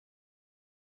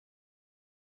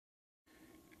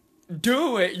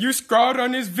do it. You scrolled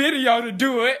on this video to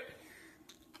do it.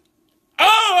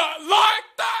 Oh, like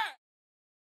that!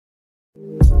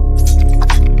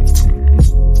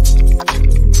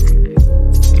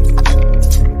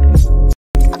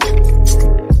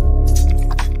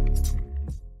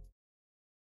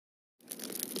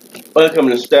 Welcome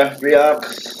to Steff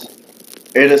Reacts.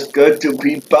 It is good to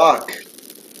be back.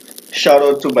 Shout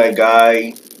out to my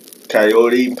guy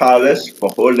Coyote Palace for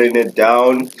holding it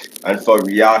down and for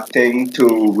reacting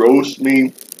to Roast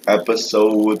Me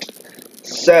episode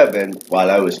 7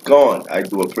 while I was gone. I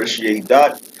do appreciate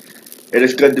that. It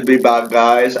is good to be back,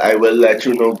 guys. I will let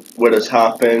you know what has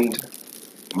happened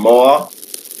more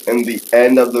in the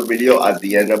end of the video, at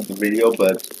the end of the video,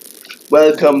 but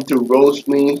welcome to Roast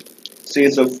Me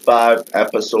Season 5,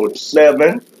 Episode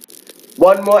 7.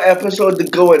 One more episode to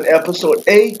go in Episode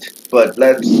 8, but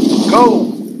let's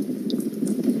go!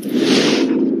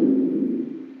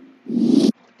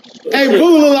 Hey,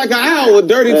 Boo look like an owl with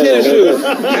dirty tennis shoes.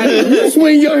 You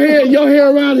swing your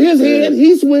hair around his head,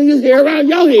 he swing his hair around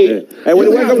your head. And when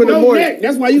you wake up in the morning, neck.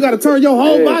 That's why you got to turn your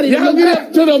whole body. Y'all give it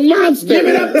up to the monster. Give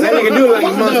it up to that nigga do it like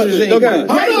a monster. Okay.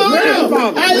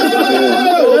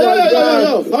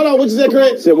 Hold on, what you said,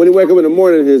 Kraig? Said when he wake up in the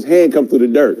morning, his hand come through the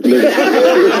dirt.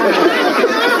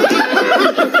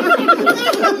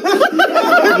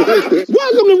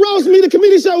 Welcome to Roast Me, the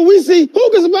comedy show where we see who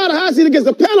can survive the hot seat against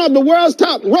the panel of the world's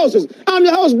top roasters. I'm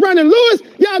your host, Brandon Lewis.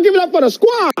 Y'all give it up for the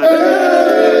squad.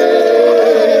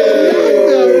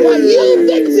 You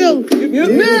victim. Now,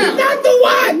 not the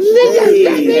watch.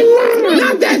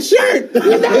 Not that shirt.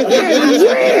 Not that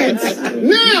dreads.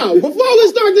 Now, before we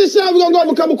start this show, we're going to go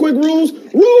over a couple quick rules.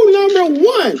 Rule number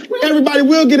 1, everybody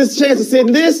will get a chance to sit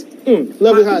in this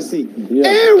lovely hot seat. Yeah.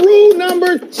 And rule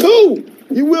number 2,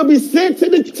 you will be sent to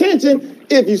detention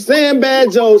if you saying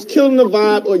bad jokes, killing the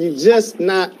vibe, or you just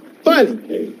not funny.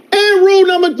 And rule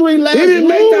number 3, last rule. He didn't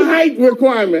make the height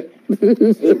requirement.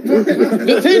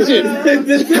 Detention. And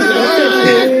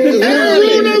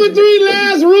rule number 3,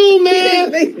 last rule,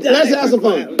 man. Let's have some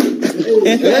fun.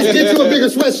 Let's get you a bigger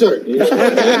sweatshirt.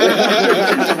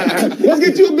 Let's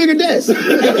get you a bigger desk.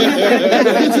 Let's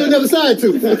get you another side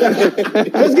tooth.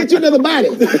 Let's get you another body.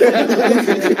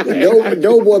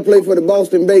 Doughboy played for the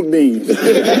Boston Baked Beans.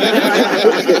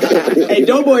 Hey,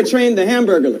 Doughboy trained the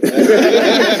Hamburglar.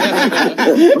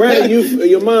 Brad,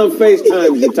 your mom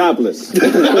FaceTimes you topless.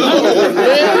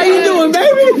 How you doing,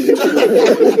 baby?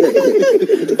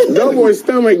 Doughboy's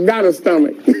stomach got a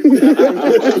stomach.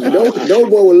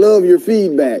 Doughboy will love your feedback.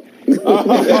 Feedback.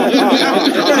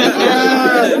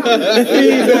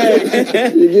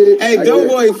 You get it? Hey,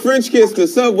 Doughboy French kiss the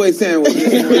Subway sandwich. All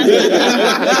right,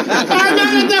 man,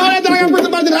 I got to bring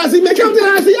the hot seat, man. Come to the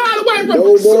hot seat all the way from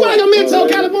Sacramento,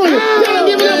 California. Y'all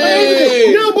give it up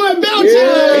for Doughboy Belcher.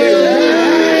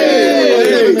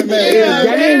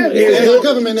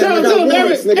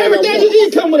 Every day you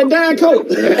eat come with a dime coat.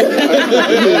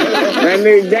 That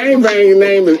nigga gangbang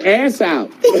name is Ass Out.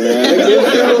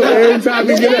 Every time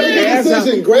you get up, Ass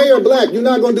Out. Gray or black, you're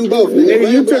not gonna do both.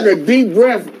 Nigga, you took a deep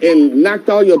breath and knocked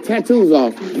all your tattoos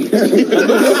off. Your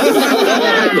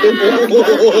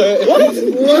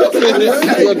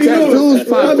tattoos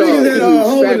popped off.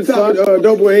 Home at the top of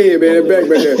Doughboy head, man. Back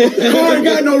there. Car ain't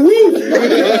got no roof.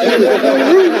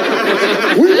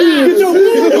 Get your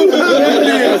roof.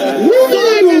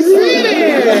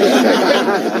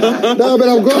 No, but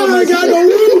I'm going. I ain't got no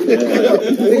roof.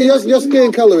 Nigga, your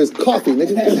skin color is coffee,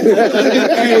 nigga. Hey,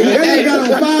 that nigga got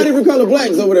on 5 different color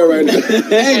blacks over there right now.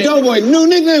 Hey, Doughboy, new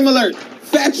nickname alert.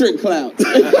 Patrick Cloud.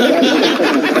 Hey,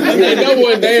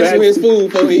 Doughboy dancing with his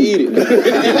food before he eat it. You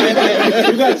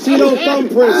got Cheeto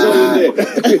thumbprints on your dick.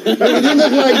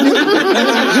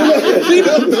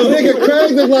 Nigga,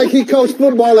 Kraig look like he coached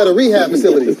football at a rehab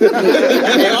facility.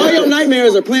 Hey, all your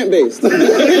nightmares are plant-based. That's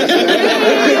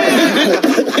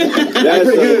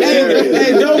pretty good.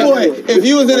 Hey, Doughboy, if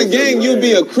you was in a gang, you'd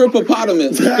be a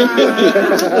crippopotamus.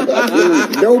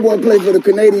 Doughboy played for the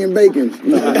Canadian Bacon.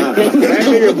 That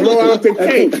nigga blow out the cake.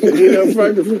 You know,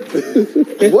 what?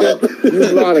 You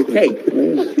blow out a cake.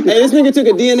 Hey, this nigga took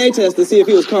a DNA test to see if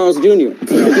he was Carl's Jr.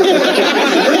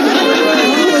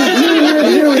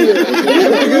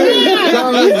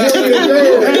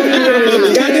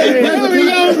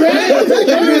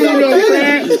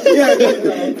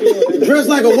 Dressed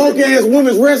like a woke-ass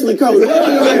woman's wrestling coach.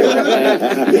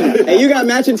 Hey, you got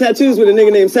matching tattoos with a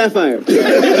nigga named Sapphire.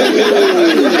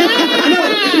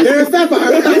 There's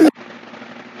Sapphire.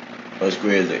 That's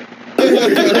crazy.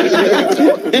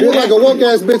 You're like a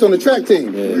woke-ass bitch on the track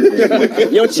team.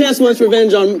 Your chest wants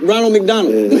revenge on Ronald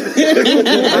McDonald. I'm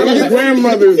your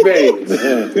grandmother's days.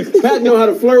 Pat know how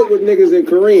to flirt with niggas in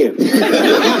Korean. On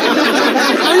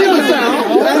your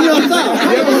side. On your side.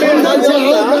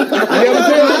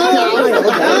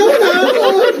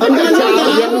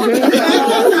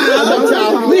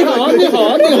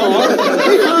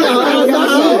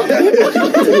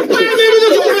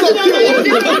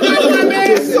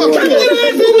 All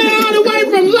the way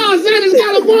from Los Angeles,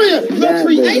 California, the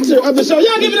creator of the show.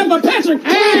 Y'all give it up for Patrick.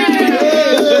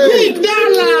 Hey, $8.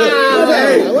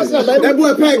 Hey, what's up, baby? That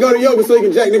boy Pat go to yoga so he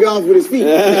can jack nigga off with his feet.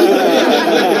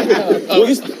 Well,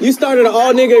 you started an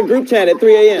all nigga group chat at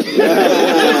 3 a.m.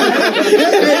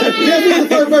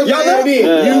 Y'all let it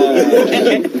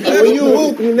in. When you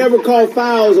hoop, you never call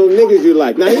fouls on niggas you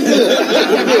like. Now he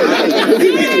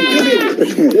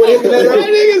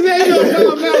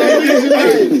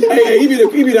Hey, he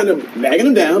be done bagging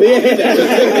him down.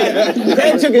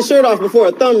 Pat took his shirt off before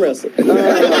a thumb wrestle.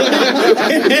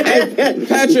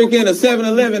 Patrick in a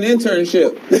 7-Eleven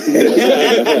internship.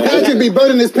 Patrick be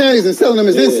burning his panties and selling them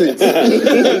as incense.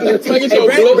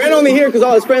 Brent only here because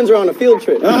all his friends are on a field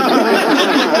trip. He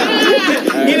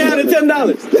done had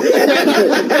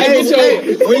 $10.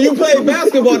 Hey, when you played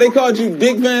basketball, they called you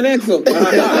Dick Van Exel.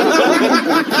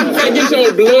 Hey, get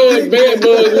your blood, bad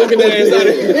bugs looking at us out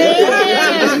of here.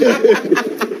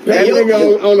 That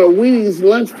nigga on a Wheaties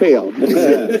lunch pail.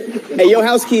 Hey, your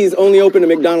house keys only open to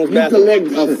McDonald's bathroom. Collect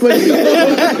a foot.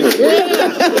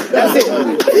 That's it.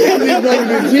 Nigga go to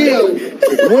the gym.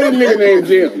 One nigga named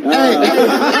Jim. Come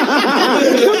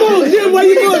on, Jim, where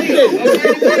you going today?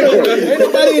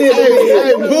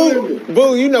 Hey,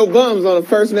 Boo, you know bums on a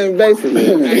first name basis.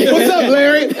 What's up,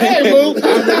 Larry? Hey, Boo.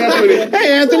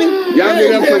 Hey, Anthony. Y'all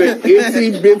get up for the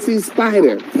itsy bitsy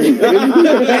spider. Hey,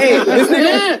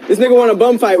 this nigga want a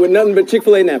bum fight with nothing but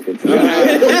Chick-fil-A napkins.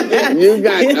 You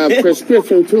got a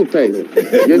prescription toothpaste.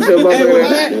 Get your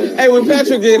motherfucker. Hey, when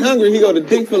Patrick get hungry, he go to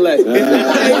Dick-fil-A.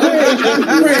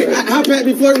 Kraig, how Pat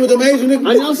be flirting with them Asian niggas?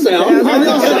 On yourself.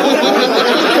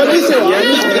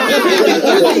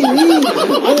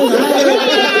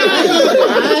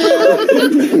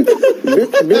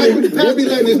 Pat be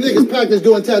letting his niggas practice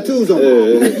doing tattoos on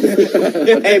him.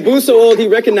 Hey, Boo's so old he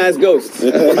recognized ghosts.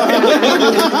 He's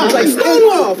like,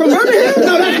 Stonewall from Birmingham?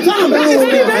 No, that's Tom.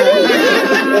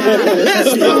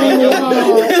 That's Stonewall.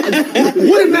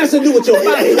 What did Master do with your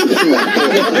body?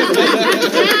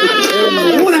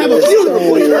 You want to have a funeral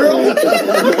for you, Earl?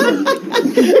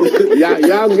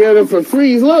 Y'all get it for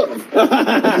free love. Hey,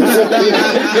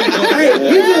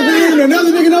 he just being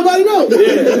another nigga nobody knows.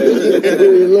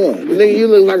 Free love. Nigga, you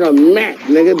look like a mat,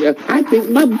 nigga. I think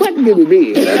my butt getting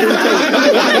big. I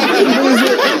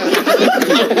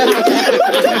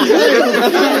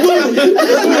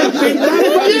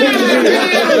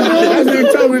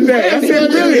said, told me that. I said,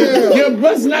 Billy, your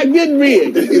butt's not getting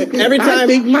big. Every time, I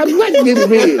think my butt getting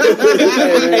big.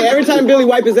 hey, every time Billy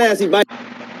wipe his ass, he bites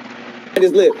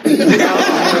his lip.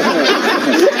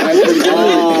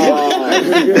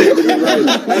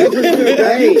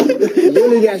 Hey,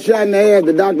 Billy got shot in the ass.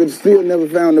 The doctor still never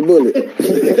found the bullet.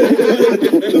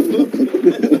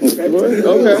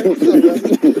 Okay.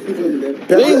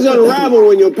 Things unravel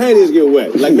when your panties get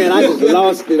wet. Like, man, I just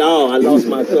lost it all. I lost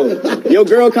my soul. Your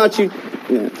girl caught you.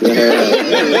 Yeah.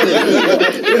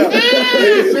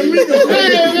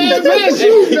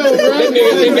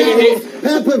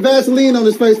 Pat put Vaseline on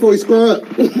his face before he scrub up.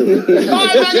 I'm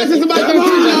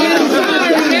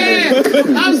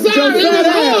sorry, it was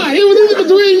hard. It was either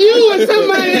between you and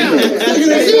somebody else. You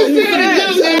said it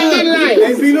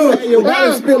Hey, Pino, your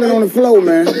body's spilling on the floor,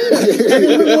 man.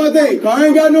 Hey, look one thing. Car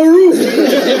ain't got no roof.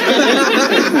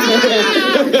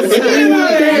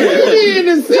 in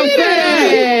the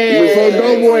city. Before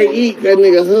Doughboy eat, that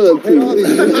nigga hug too.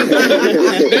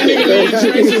 That nigga leave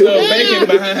traces of bacon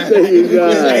behind.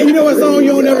 Hey, you know what song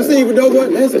you don't never sing for Doughboy?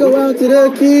 Let's go out to the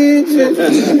kitchen.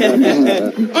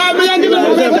 All right, man, y'all give it up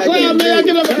for Patrick Clown, man. Y'all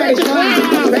give it up for Patrick Clown.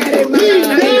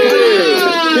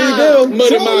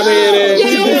 Muddy mouth head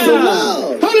ass.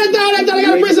 Hold it down, I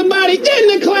gotta bring somebody in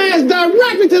the class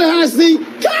directly to the hot seat.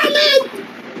 Coming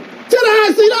to the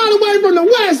hot seat all the way from the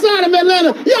west side of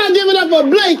Atlanta. Y'all give it up for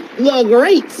Blake the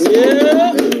Great.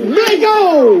 Yeah. Blake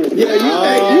O. Yeah,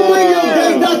 you bring your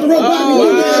Blake Dr.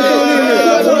 Robotnik.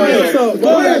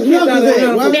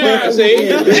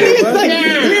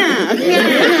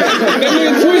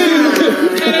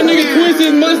 That nigga twist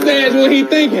his mustache when he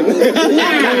thinking.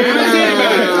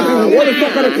 What a the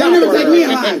fuck out of Copper. You never take me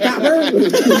alive, Copper.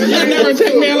 You never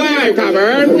take me alive,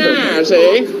 Copper. Nah,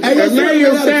 see?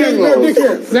 Emmanuel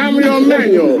Samuel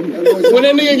Manuel. When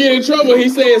that nigga get in trouble, he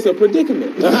say it's a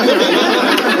predicament.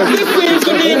 This seems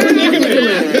to be a predicament.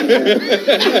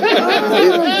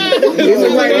 He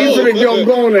looks like he's gonna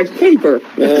go on a caper.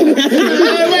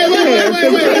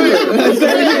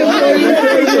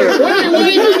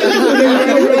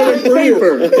 Wait.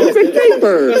 It's a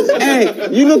caper. Hey,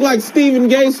 you look like Stephen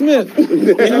Gay Smith.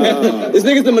 This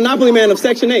nigga's the Monopoly man of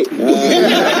Section 8. Hey,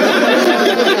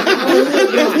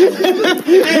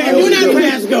 we're not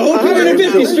Glasgow.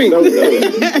 150th Street.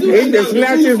 He can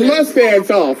snatch his mustache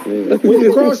off. When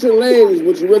you cross your legs,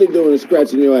 what you really doing is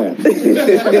scratching your ass. Let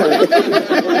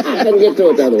me get to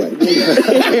it the other way.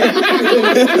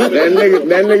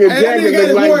 That nigga jacket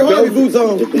looks like dope. boots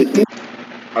on.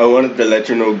 I wanted to let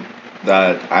you know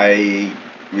that I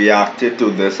reacted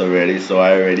to this already, so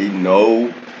I already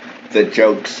know the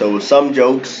jokes. So some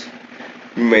jokes,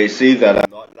 you may see that I'm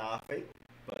not laughing,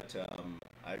 but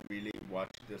I really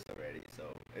watched this already, so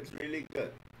it's really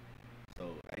good.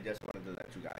 So I just wanted to let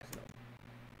you guys know.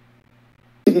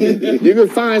 You can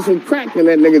find some crack in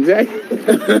that nigga jacket.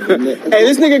 Hey,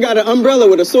 this nigga got an umbrella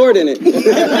with a sword in it. This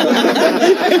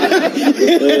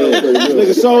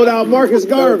nigga sold out Marcus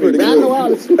Garvey. Man, I know how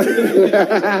to. You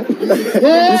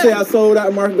say I sold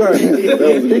out Mark Garvey.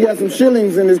 He got some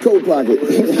shillings in his coat pocket.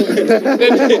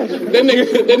 That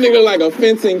nigga like a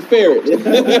fencing ferret.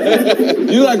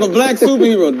 You like a black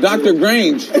superhero, Dr.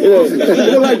 Grange. You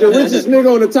look like the richest nigga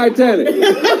on the Titanic.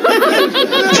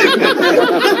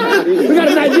 We got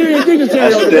a Nigerian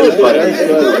dignitary on the That's boat.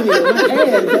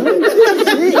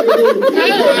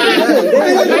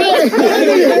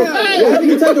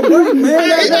 You take a break, man.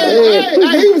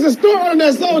 Hey, he was a store owner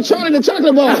that sold Charlie the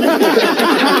chocolate bar.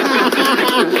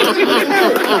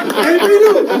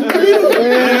 I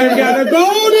got a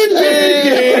golden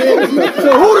ticket. So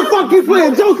who the fuck you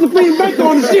playing Josephine Baker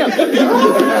on the ship?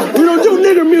 We don't do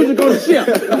nigger music on the ship.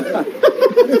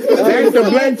 That's the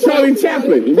black Charlie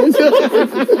Chaplin. Hey,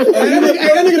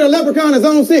 that nigga the leprechaun is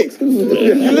on 6.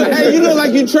 Hey, you look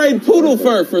like you trade poodle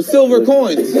fur for silver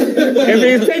coins.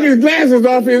 If he take his glasses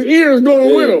off, his ears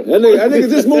going with him. That nigga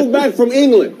just moved back from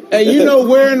England. Hey, you know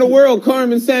where in the world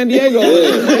Carmen Sandiego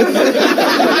is?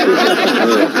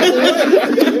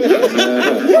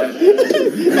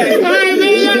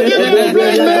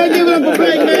 Give it up for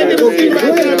Blake, man. Give it up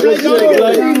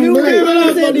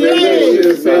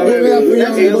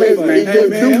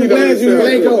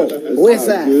West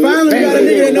side. Finally got a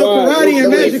nigga that know karate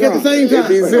and magic at the same time. If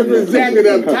he zip his jacket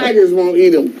up, tigers won't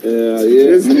eat him.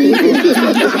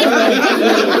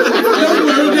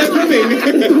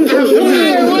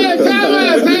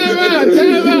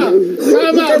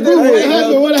 Time out.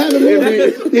 What happened?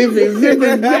 If he zip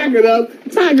his jacket up,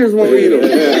 tigers won't eat him.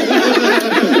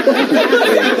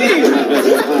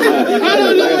 I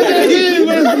don't know what that is,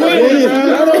 but it's funny,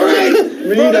 bro. I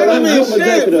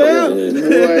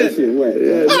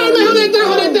don't know who they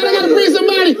thought. I gotta bring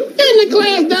somebody in the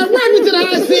class directly to the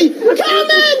IC.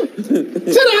 Coming to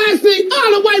the IC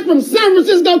all the way from San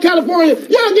Francisco, California.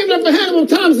 Y'all give it up for Hannibal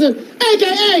Thompson,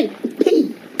 a.k.a.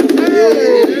 P.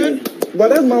 But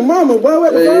that's my mama, boy.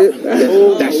 What the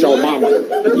fuck? That's your mama.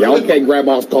 Y'all can't grab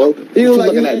off clothes. He look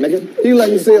like that, nigga. He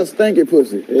like you sell stinky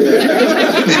pussy. He look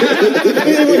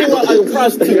like a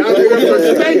prostitute. Y'all look up for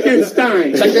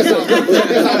Frankenstein. Check this out.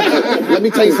 Let me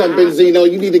tell you something, Benzino.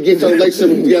 You need to get your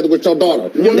relationship together with your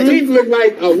daughter. Your teeth look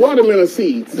like a watermelon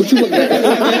seeds. What you look like?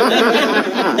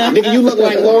 Nigga, you look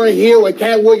like Lauryn Hill and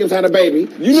Cat Williams had a baby.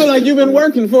 You look like you've been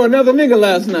working for another nigga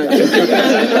last night.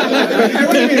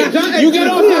 You get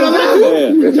off that.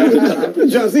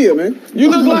 John Cena, man.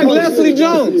 You look like Leslie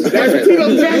Jones. That's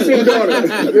Tito Jackson's daughter.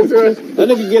 That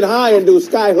nigga get high and do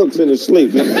sky hooks in his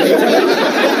sleep.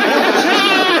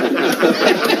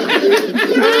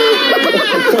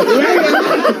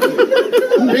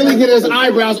 Really get his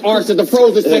eyebrows arched at the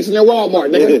frozen section at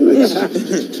Walmart, nigga.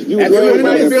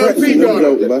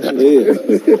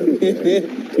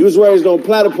 He was raised on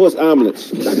platypus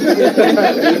omelets. If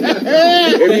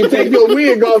you take your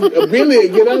wig off, Billy will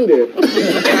get under it.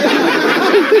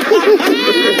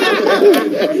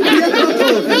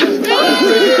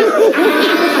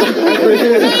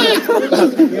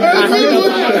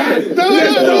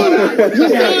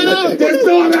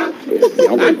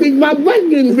 I think my butt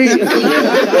getting beat.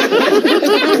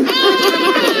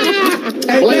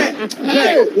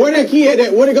 Hey, where that kid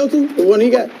at? Where'd it go to? The one he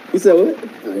got? You said what?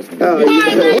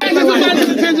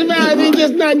 Attention, man. He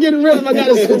just not getting rid of. I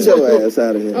gotta Get your ass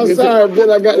out of here. I'm sorry,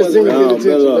 Bill. I got to sing your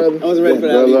attention, brother. I wasn't ready for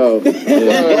that.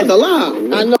 It's a lie.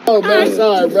 I know, man.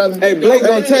 Sorry, brother. Hey, Blake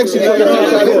gonna text you.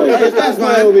 That's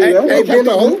fine over here. Hey,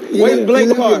 Billy. Wait in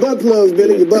Blake's car. Your butt plugs,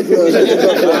 Billy. Your butt plugs. Hey,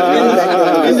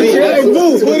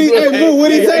 Boo,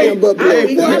 what he say? Hey, before I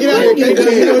get out here,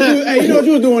 you know what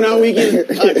you was doing all weekend?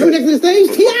 Come next to the stage,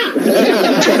 T.I.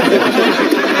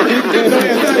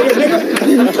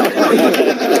 You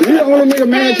the only nigga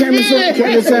man came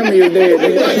to tell me you're dead,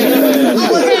 nigga.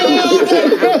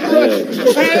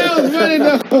 Hey, that was funny,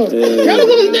 though. Come to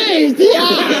the stage, T.I.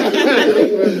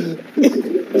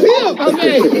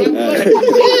 Okay.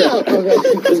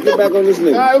 Let's get back on this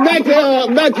nigga. All right,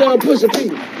 back to Pusha P.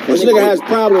 This nigga has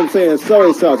problems saying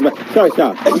soy sauce. Soy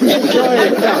sauce.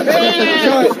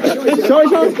 Soy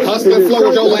sauce. Hustle and flow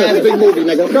is your last big movie,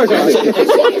 nigga.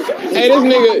 Hey,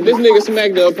 this nigga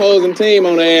smacked the opposing team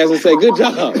on the ass and said, "Good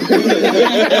job." I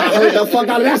heard the fuck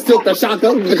out of that silk shot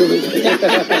though.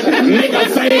 Nigga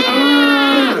say,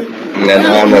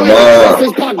 That's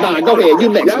his pop dog. Go ahead, you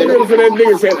next. Y'all ready for that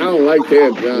nigga said, I don't like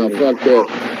that. Nah, fuck that.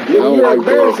 You're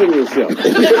embarrassing yourself. I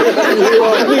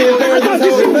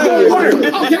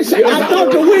thought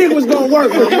the wig was gonna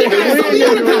work. This nigga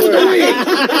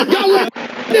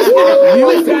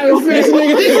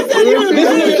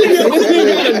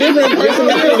got a different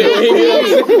personality when he gets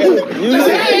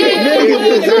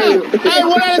Hey,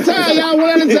 one at a time, y'all. One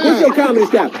at a time. What's your comedy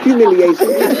style? Humiliation.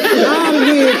 I'm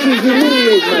here to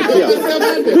humiliate myself.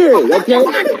 Period, okay?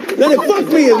 Let it fuck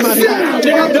me is my style.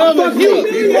 Fuck you.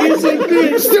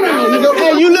 Sit down, nigga.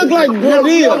 Hey, you look like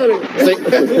Brazil.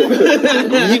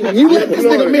 You let this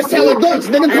nigga miss hella dunks,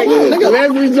 nigga. Come on, nigga.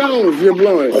 Leslie Jones, you're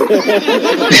blowing.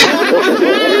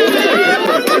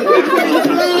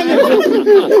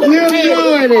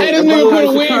 Hey, this nigga put a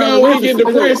wig on when he get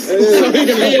depressed so he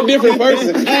can be a different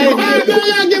person. Hey,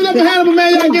 y'all give it up for Hannibal,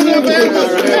 man. Y'all give it up for Hannibal.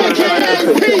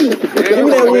 Give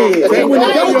me that wig.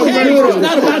 It's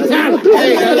not about time.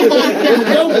 Hey,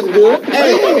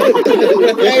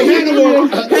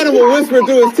 Hannibal whispered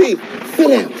through his teeth. Sit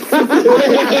down.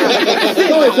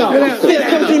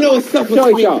 Don't you know it's something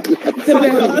sweet?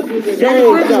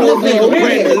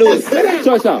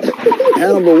 Choice out.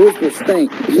 Hannibal whisper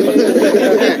stink.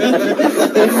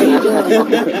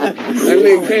 That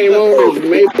nigga came on as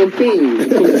Maple King.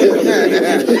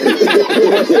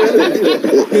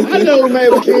 I know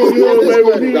Maple King. You know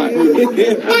Maple King. All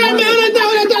right, man. I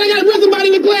thought I got to bring somebody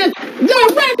in the class.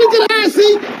 Directly to the high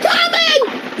seat. Coming!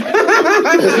 In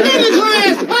the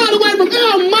class, all the way from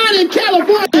El Monte,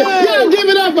 California. Y'all give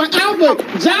it up for Alpha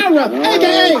Jara,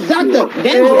 a.k.a. Dr.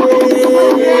 Daniel.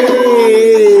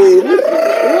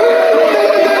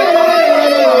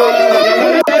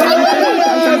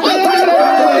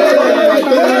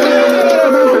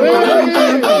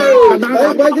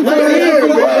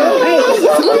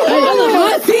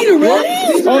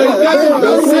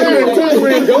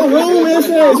 Go home and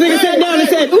say. This nigga sat down and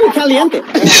said, "Ooh, caliente."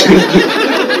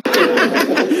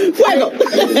 Fuego.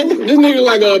 This nigga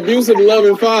like an abusive,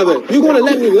 loving father. You gonna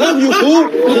let me love you, fool?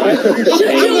 I'm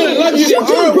gonna love you the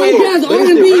hard way.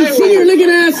 R&B senior looking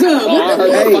ass up. I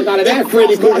heard the fuck out of that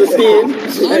Freddie Krueger skin.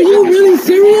 Are you really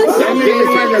serious? That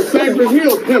nigga's like a Cypress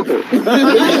Hill pimple.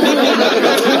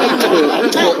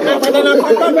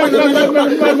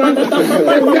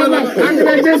 How can I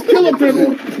just kill a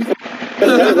pimple?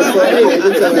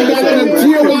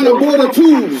 Tijuana border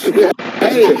tubes.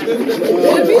 Hey.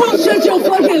 If you don't shut your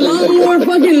fucking lawnmower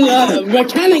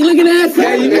mechanic looking ass up.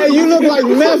 Hey, you look like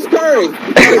Meth Curry.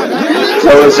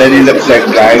 Someone said he looks like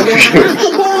Kraig.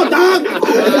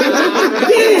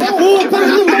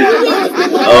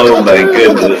 Oh my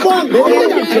goodness.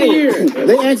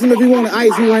 They asked him if he wanted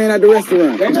ice, he ran out the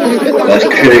restaurant. That's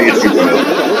crazy, bro.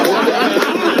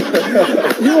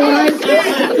 You want ice?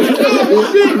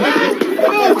 Oh,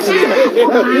 shit.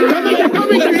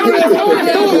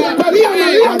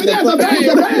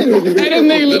 Hey, this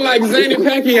nigga look like Zanny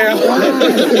Pacquiao.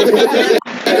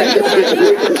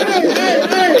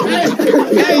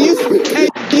 Hey,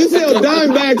 you sell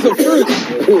dime bags of fruit.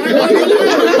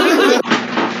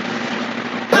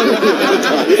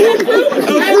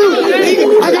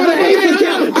 I got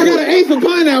an eighth of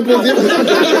pineapples.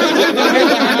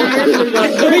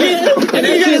 And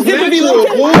then you got a zip of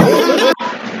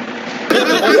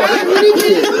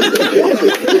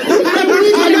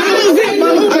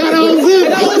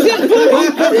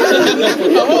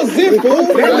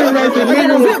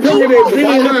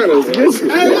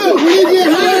Hey, look, we get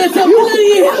high.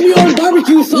 You on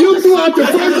barbecue sauce. You threw out the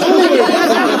first order.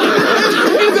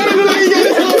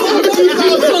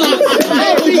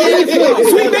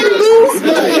 Sweet baby blues.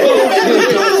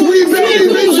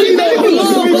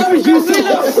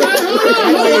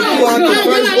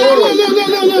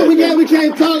 We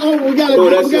can't talk over. We gotta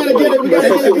get it.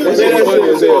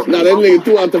 No, that nigga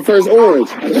threw out the first orange.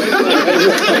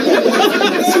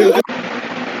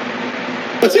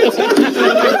 He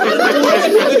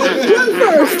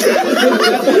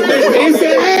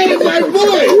said, hey, my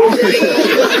boy.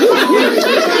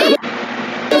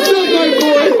 What's up, my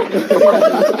boy?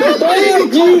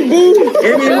 Thank you, boo.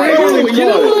 You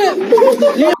know what?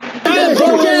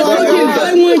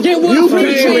 Buy one, get one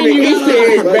free chain you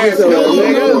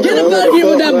got. Get up out of here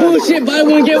with that bullshit. Buy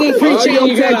one, get one free chain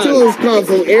you got. Tattoos come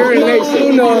from Aaron Nation. Hey,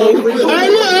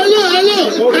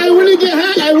 look. Hey, when he get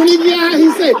high,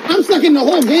 he say, I'm sucking the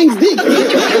whole gang's dick.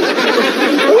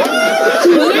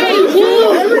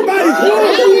 Everybody's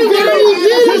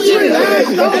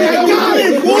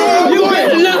You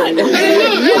better not.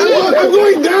 I'm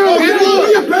going down.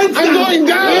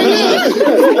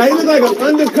 He looks like an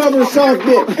undercover soft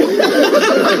dick.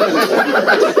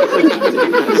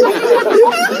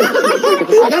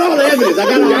 I got all the evidence. I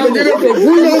got all the evidence. From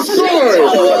Bruno Stars.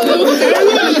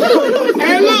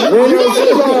 Hey, look. Bruno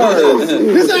Stars.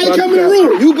 This how you come in the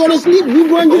room. You go to sleep, you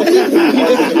go and get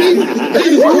sleep.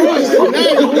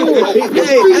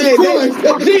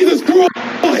 Jesus Christ.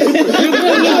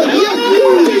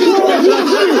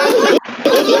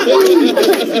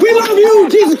 We love you,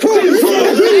 Jesus Christ.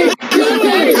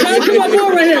 Hey, shout out to my boy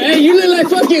right here. Hey, you look like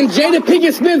fucking Jada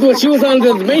Pinkett Smith when she was on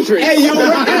The Matrix. Hey, yo,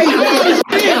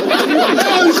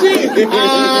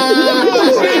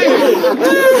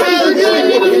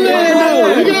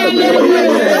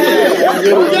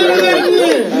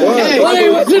 Hey,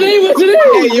 what's the name?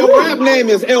 Hey, your rap name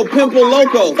is El Pimple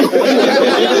Loco. Okay,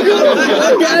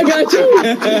 I got you.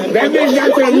 That nigga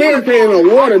got to America in a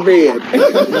waterbed. In a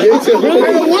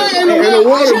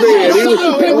waterbed. He was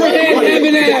Pepperhead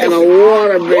having ass. in a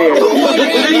waterbed.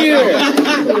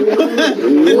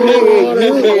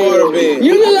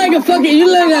 You look like a fucking, you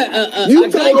look like You a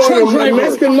guy told truck on the driver.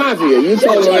 Mexican Mafia. You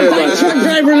told on Guy everybody. truck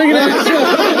driver, look at that truck.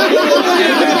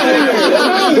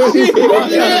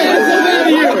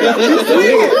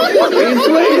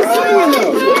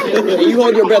 You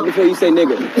hold your breath before you say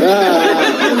nigga.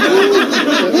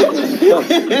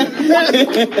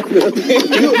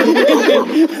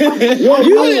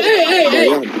 Hey.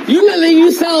 You look like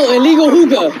you sell illegal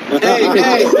hookah.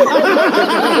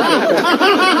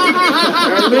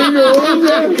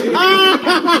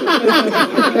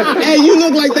 Hey, you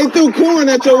look like they threw corn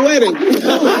at your wedding.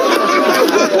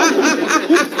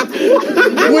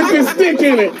 With the stick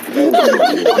in it.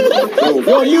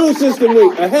 Your immune system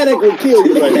weak. A headache will kill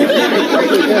you right now.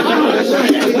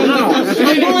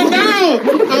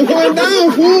 I'm going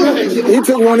down, fool. He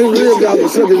took one of his ribs out and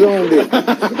shook his own dick.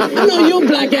 I know your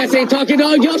black ass ain't talking,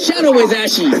 dog. Your shadow is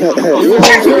ashy. Fuck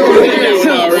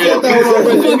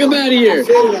him out of here.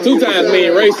 2 times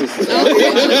being racist.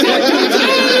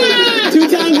 2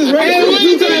 times is racist.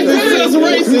 2 times is just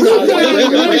racist.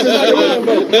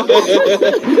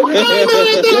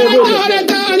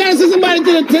 I gotta send somebody to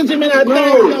the attention, man. I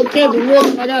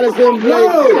gotta send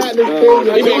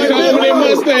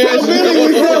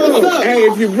Hey,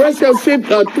 if you brush your shit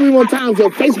 3 more times,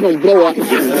 your face gonna blow up.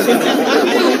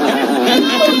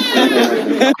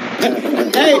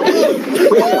 Hey,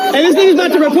 this thing's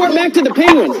about to report back to the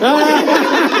Penguins.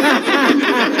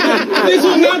 This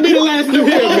will not be the last you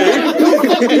hear, man.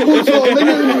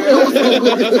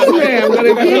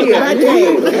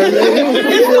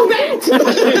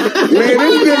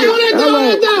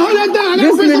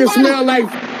 This nigga smell like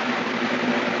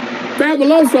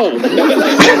Fabuloso.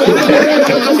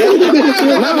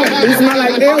 He smell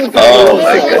like everything. Oh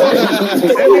my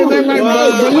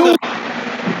God.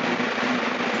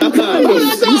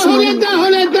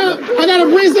 Hold that down. I gotta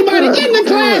bring somebody in the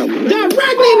class,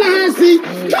 directly in the high seat.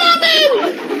 Come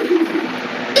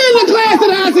in the class to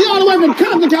the high seat, all the way from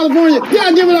Compton, California.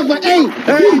 Y'all give it up for A. Hey,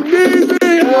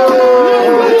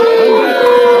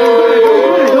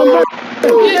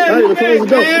 the close the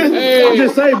door. I'm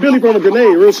just saying, Billy from a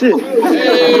grenade, real shit.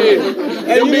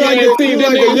 Hey, you like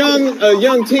a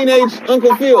young teenage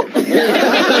Uncle Phil.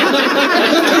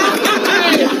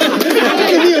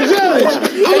 I'll be a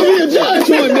judge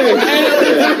one day.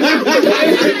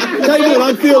 Tell you what,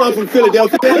 I'm Phil. I'm from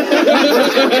Philadelphia.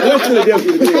 West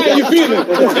Philadelphia. How you feeling?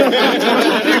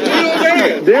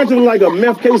 They're just like a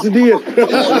meth quesadilla.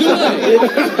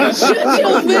 Shut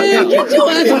your man. Get your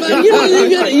ass up.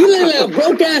 You look like a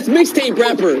broke ass mixtape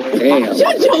rapper. Damn.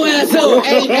 Shut your ass up.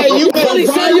 Hey, you probably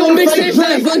sell your mixtape for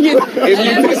that fucking.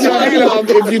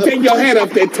 If you take your hat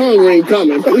off, that tongue ring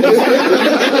coming.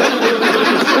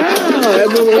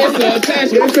 That's an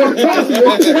attachment.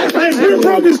 Hey, Brent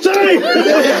broke his chain. Oh,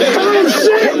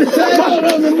 shit.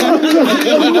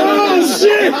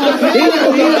 shit!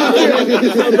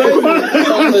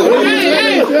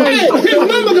 Hey, his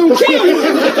mama gonna kill you!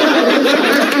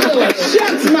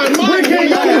 Shucks, my mama!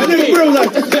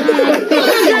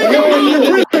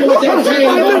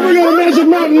 I'm never gonna measure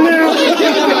mountain now!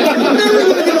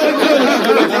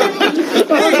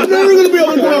 I'm never gonna be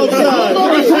able to go outside!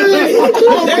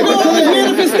 There goes his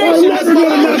manifestation! I'm never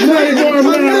gonna match my arm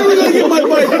now! I'm never gonna get my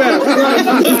bike back!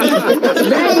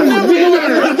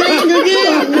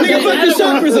 Nigga, fuck the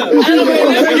chakras up!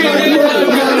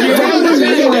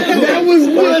 That was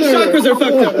good! Chakras are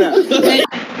fucked up now!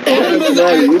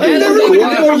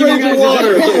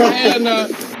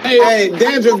 Hey,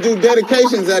 Dandruff do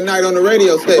dedications at night on the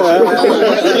radio station.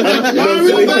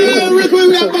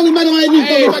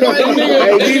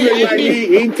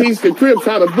 He teach the Crips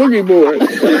how to boogie board.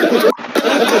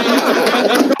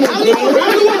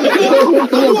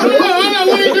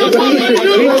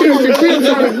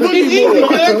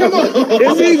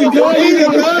 It's easy, cuz.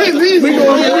 We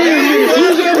gonna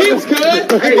use your hips, cuz.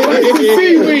 Hey, it's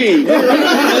seaweed.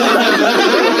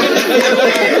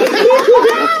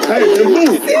 Hey,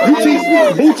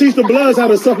 Boo teach the Bloods how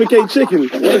to suffocate chicken.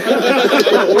 That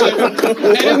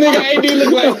nigga AD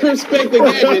look like Chris Spector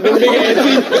Gadget. Them big ass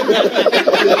teeth.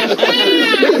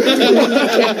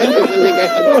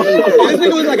 This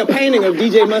nigga looks like a painting of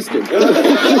DJ Mustard.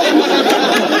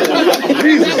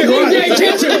 Jesus DJ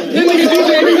Ketchup. This nigga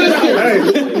DJ Mustard.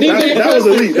 Hey, that was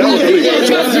elite. That was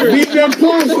elite. DJ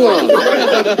Coleslaw.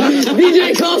 DJ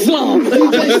Coleslaw.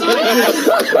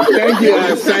 Thank you,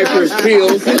 Cypress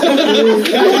Pills.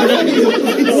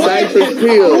 Cypress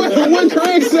Pills. What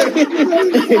Kraig say?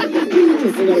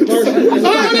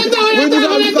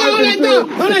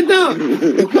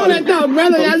 Hold that thought,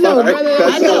 brother. I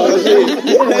know.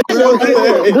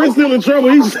 Brent's still in trouble.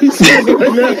 He's says right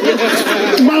now.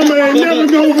 Mama ain't never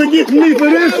gonna forgive me for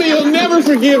this. He'll never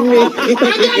forgive me. I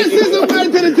gotta send somebody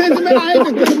to the detention, man. I hate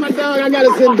to kill my dog. I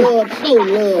gotta send dog. So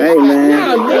love. Hey, man.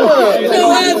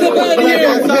 No ass about here.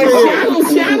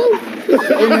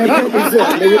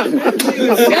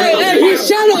 Hey, his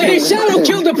shadow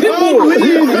killed the pit bull.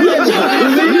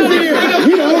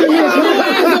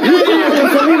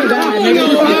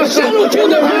 Shadow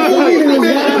killed the pit bull.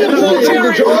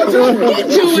 Get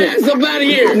your ass up out of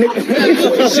here.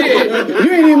 Shit.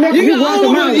 You ain't even making You got all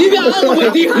the way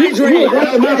dehydrated.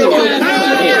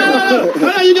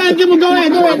 You gotta give him, go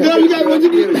ahead, girl. You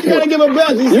gotta give him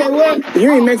bells. He said what?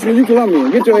 You ain't Mexican, you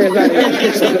Colombian. Get your ass out of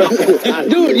here.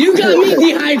 Dude, you got me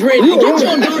dehydrated. Get your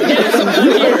dark ass up out of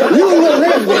here. You a little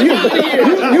lesbian.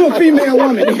 You a female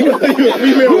woman. You a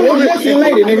Mexican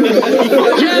lady, nigga.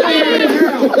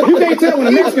 You can't tell when a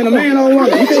Mexican a man or a woman.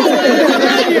 You can't tell.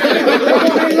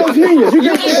 Those ninjas. You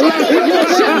can't tell.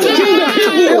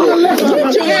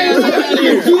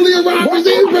 Julia Roberts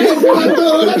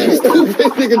is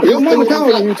stupid. Your mama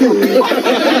calling you too.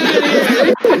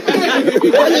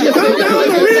 Come down,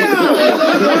 Maria!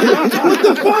 What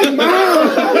the fuck, man?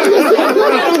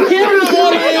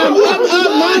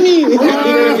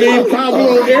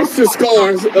 Pablo extra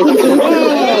scars.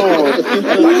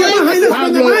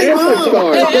 Pablo extra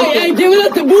scars. Hey, give it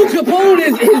up to Boo Kapone.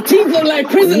 His teeth look like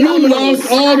prison You dominoes.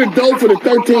 lost all the dough for the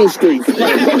 13th Street. I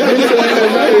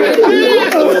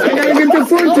gotta get the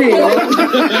 14th.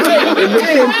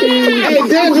 Hey,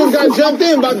 Dandruff got jumped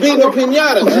in by beating a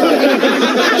pinata.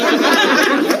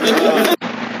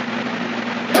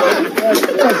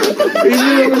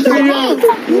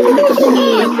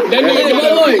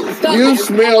 You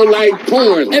smell like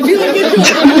porn. If you don't get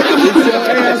your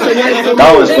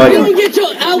That was if funny. you don't get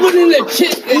your album in the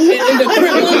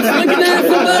crib months looking at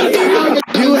somebody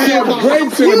here, You have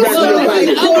grapes in the back of your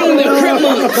body. album in the crib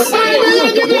months.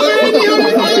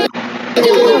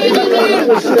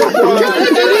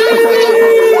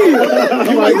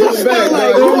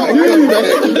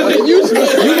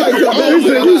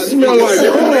 You smell like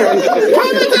porn.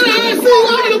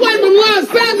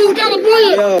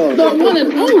 The one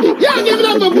and only. Y'all give it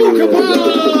up for Boo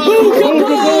Kapone. Boo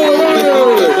Kapone.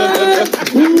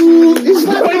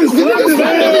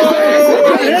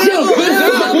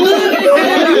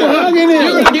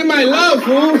 You're gonna get my love,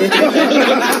 fool.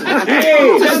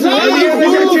 Hey,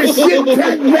 get your shit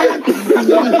packed back.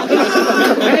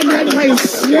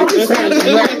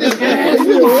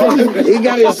 He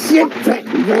got his shit packed back.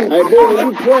 Hey, boy, when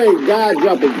you pray, God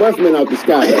drop a busman out the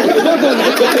sky.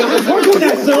 Work on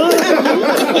that, son.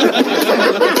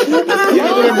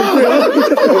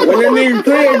 When that nigga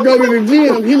Kraig go to the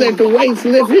gym, he let the weights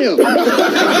lift him.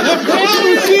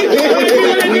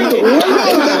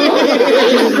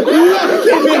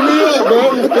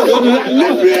 Hold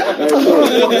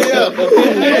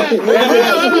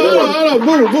on,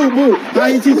 boo. How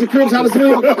you teach your Crips how to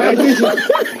swim? How you teach them?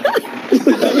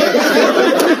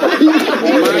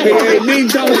 Ain't me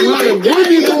telling him how to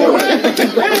breathe more.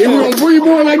 If we gonna breathe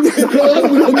more like this, cuz we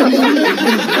gonna be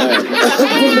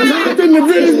top in the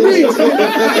British beach.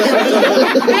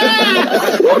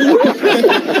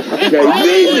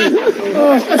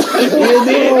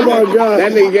 Oh my God.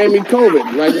 That nigga gave me COVID.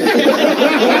 Like,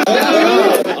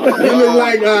 he look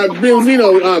like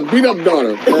Benzino, beat up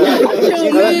daughter. Yo,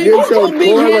 man, get your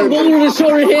big head, bone with a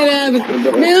shorter head ass.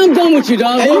 Man, I'm done with you,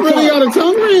 dog. Hey, you really got a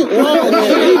tongue ring?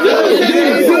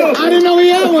 I didn't know he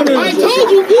had one of them. I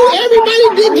told you,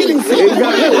 everybody did getting sick.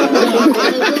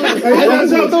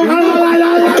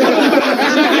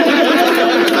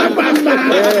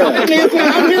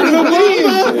 I'm here to please.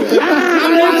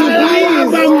 I'm here to please.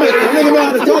 Nigga know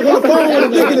how to talk on the phone with a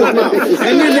dick in his mouth.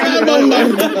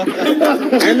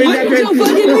 And then got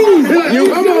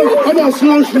come on,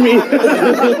 sloosh me.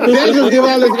 They just give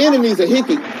all his enemies a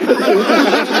hickey.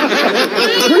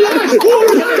 Relax, cool.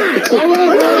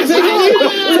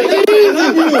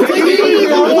 Take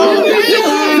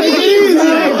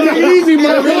it easy,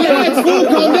 man. Relax, fool.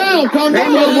 Calm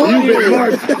down.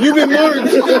 You've been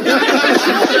marked.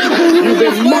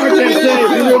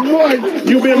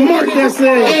 You've been marked, that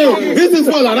say. Hey, this is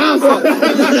for La Raza.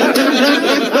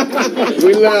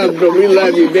 We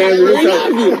love you,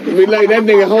 damn. We like that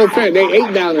nigga whole family. They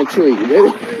ate down a tree. They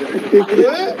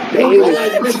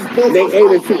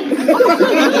ate a tree.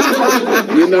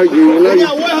 You know.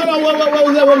 Hold on,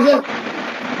 what was that?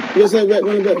 You said what?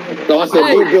 No, I said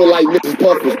Boo like Mrs.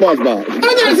 Puff from SpongeBob.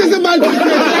 I never said somebody. I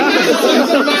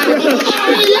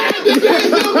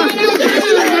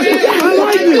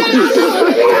like it.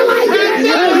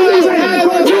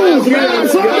 I'm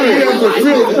sorry.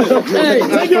 Hey,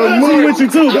 I'm moving with you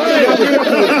too. Go ahead.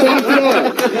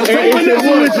 Hey, it's your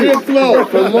fifth floor.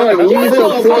 Come on, you hit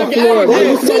your fourth floor.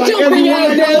 Sit your big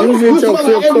ass down. You hit your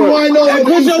fifth floor.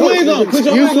 Put your wig on.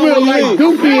 You smell like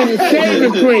Doopy and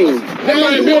shaving cream. That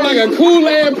might feel like a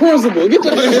Kool-Aid principal. Get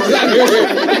your ass out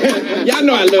here. Y'all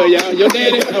know I love y'all. Your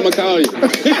daddy, I'ma call you.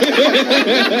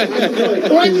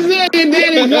 What you say? Your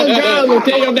daddy gonna call me.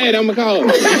 Tell your daddy I'ma call him.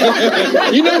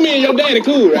 You know me and your daddy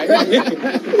cool, right?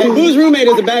 Hey, Boo's roommate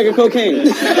is a bag of cocaine.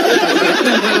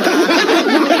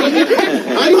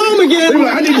 I'm home again.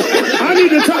 I need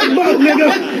to talk about,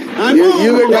 nigga.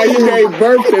 You look like you gave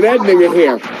birth to that nigga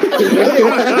here.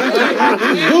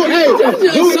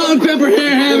 Boo, salt and pepper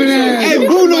hair having ass. Hey,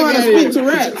 Boo know how to speak to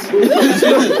rats.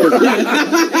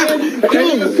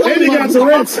 And he got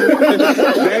Tourette's.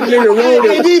 That nigga rolled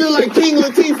They need it like King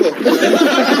Latifah.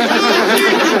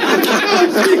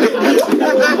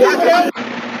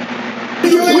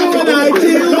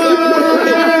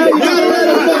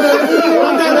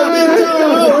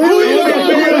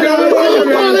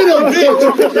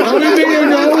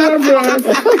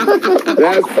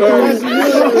 That's funny.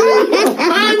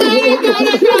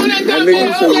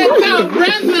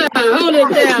 Hold it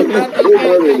down.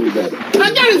 I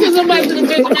gotta send somebody to the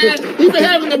bitch, man. You've been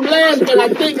having a blast, but I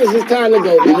think this is time to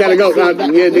go. You gotta go. Yeah,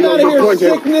 they're gonna report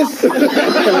you. What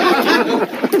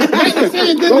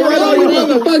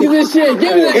the fuck is this shit?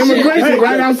 Give me that Immigration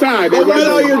right outside. They write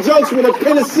all your jokes with a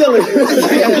penicillin.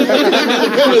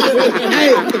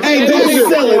 Hey,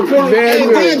 penicillin.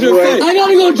 I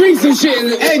gotta go drink some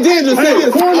shit. Hey, Dandruff, say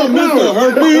this. Mr.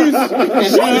 Herpes.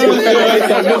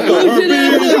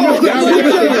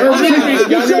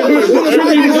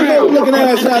 Looking at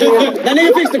us out here. That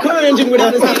nigga fixed the car engine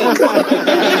without his hands.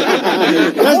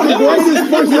 That's the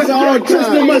greatest purchase of all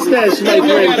time. The mustache, my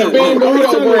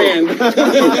friend.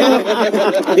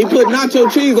 He put nacho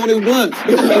cheese on his blunt.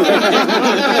 Hold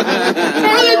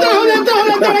on.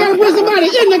 I gotta put somebody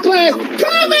in the class.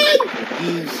 Come in!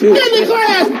 In the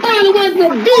class, all the way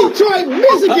from Detroit,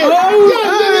 Michigan.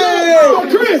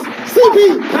 Chris, CP.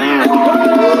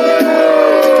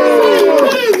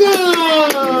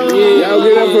 Y'all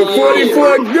get up for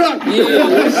 44 duck.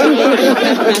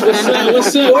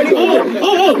 What's up?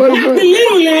 Oh, not the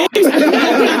little legs.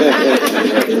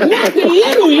 Not the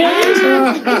little legs.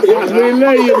 We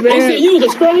love you, man. They said you was a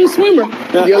strong swimmer.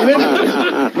 Your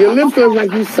lips look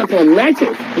like you suck on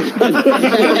matches.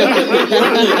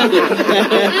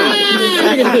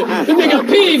 This nigga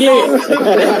pig legs.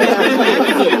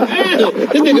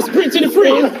 This nigga sprint to the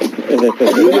friend.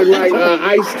 You look like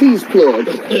Ice-T's plug.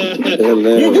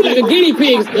 You like a guinea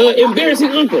pig's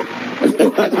embarrassing uncle.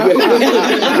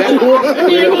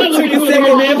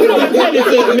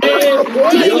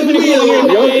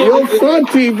 Your front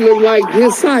teeth look like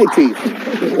his side teeth.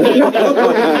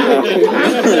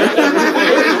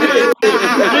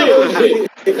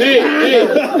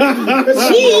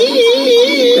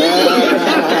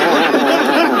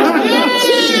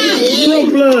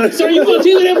 Blood. So you want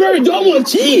cheese in that burger? Don't want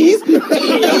cheese.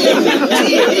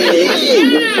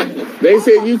 They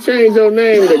said you changed your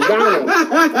name to Ghana.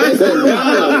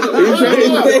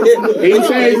 He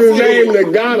changed his name to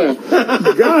Ghana.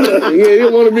 Ghana? Yeah, he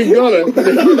didn't want to be Ghana.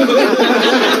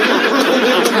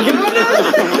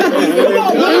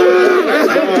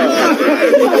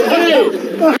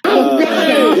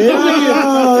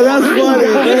 Oh, that's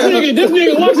funny. This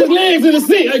nigga wash his legs in the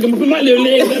sink. I can put my little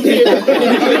legs up here. I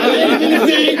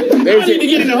need to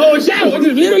get in the whole shower with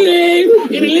his little legs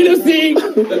in a little sink.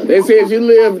 They said you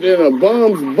lived in a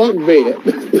bum's bunk bed.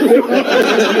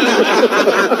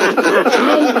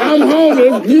 I'm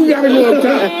homeless. You gotta go up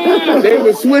top. They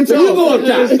would switch off. You go up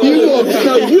top. You go up top.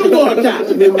 No, you go up top.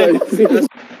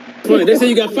 Funny. They say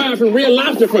you got fired from Real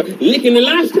Lobster for licking the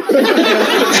lobster. Licking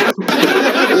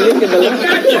the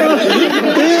lobster.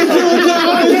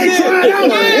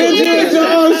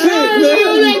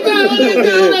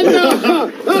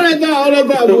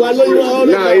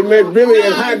 Nah, he met Billy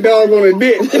and hot dog on a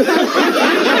dick.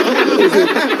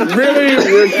 Billy,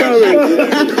 we're coming.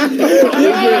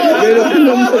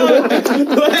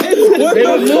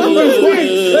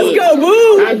 Let's go,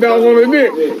 boo. Hot dog on a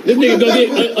dick. This nigga go get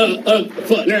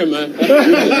fuck. Never mind. I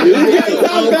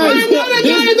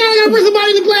gotta bring somebody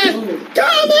in the class.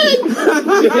 Coming! In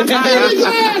the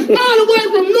class, all the way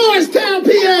from Norristown,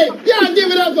 PA. Y'all give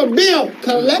it up for Bill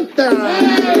Collector.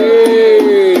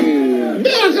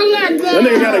 Bill Collector. That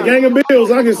nigga got a gang of bills,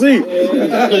 I can see.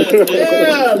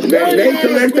 Yeah, They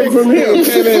collect them from him.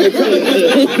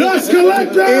 Dust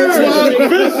collector!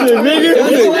 Nigga.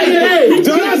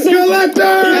 Dust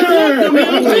collector!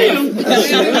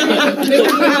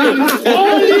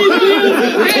 All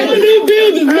these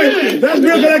bills is mine. That's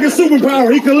Bill like a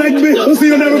superpower. He collect bills,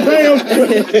 he'll never pay them. Hey,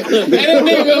 that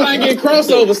nigga like get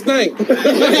crossover stink. What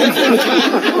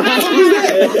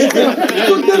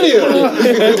that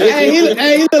is?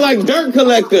 Hey, he look like dirt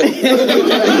collector.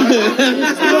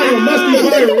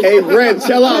 Hey, Brent,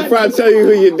 chill out before I tell you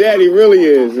who your daddy really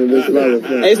is in this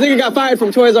motherfucker. Hey, this nigga got fired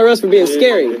from Toys R Us for being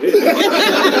scary.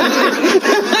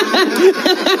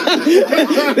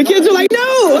 The kids are like,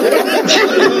 no!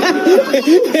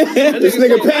 This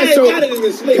nigga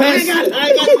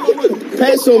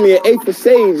Pat showed me an 8 for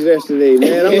Sage yesterday,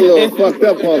 man. I'm a little fucked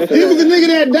up off that. He was the nigga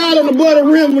that died on the butter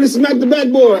rim when he smacked the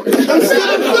backboard. I'm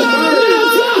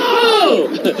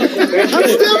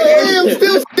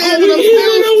still standing. I'm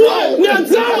still strong. Now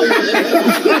talk.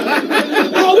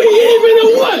 Are we even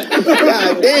or what?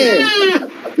 God damn.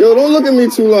 Yo, don't look at me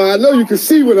too long. I know you can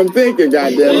see what I'm thinking,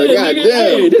 goddamn. Hey,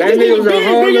 That nigga's a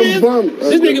Harlem bump.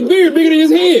 This nigga beard bigger than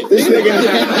his head. This nigga.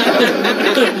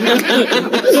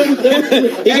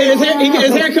 He got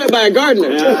his hair cut by a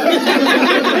gardener.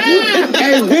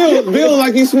 Hey, Bill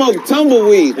like he smoked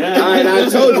tumbleweed. All right, I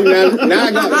told you, man. Now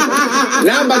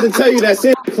I'm about to tell you that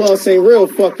Santa Claus ain't real.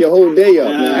 Fuck your whole day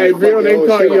up, man. Hey, Bill, they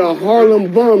call you a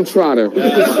Harlem bum trotter.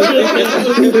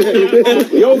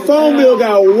 Your phone bill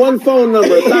got one phone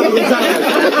number 1,000 times.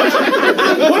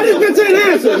 Why this bitch ain't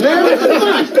answer, man?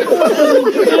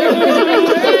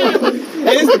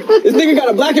 Hey, this nigga got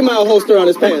a Black and Mild holster on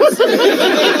his pants.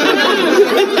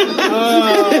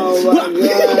 Oh, my God.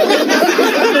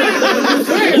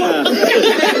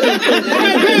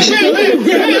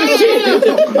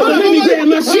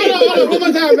 One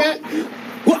more time, man.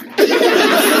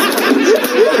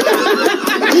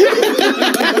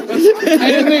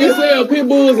 Hey, this nigga sell pit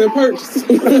bulls and perks.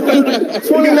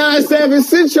 29.7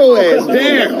 sent your ass.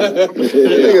 Damn.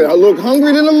 Nigga, I look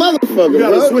hungry than a motherfucker, You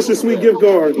got bro. a Swisher Sweet gift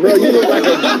card. Bro, you look like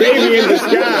a baby in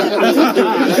disguise.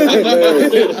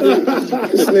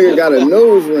 This nigga got a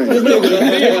nose ring.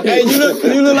 Hey,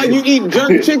 you look like you eat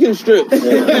jerk chicken strips. This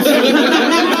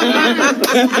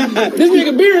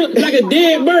nigga beard like a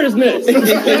dead bird's nest.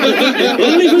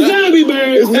 Only for zombie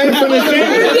birds. It's made from the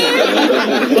same.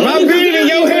 My beard and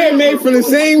your hair made from the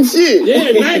same shit.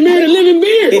 Yeah, Nightmare the Living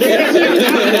Beard.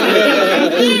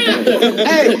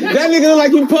 Hey, that nigga look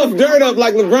like he puffed dirt up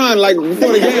like LeBron, like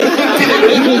before the game.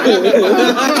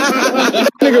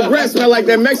 Nigga breath smell like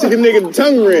that Mexican nigga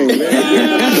tongue ring, man.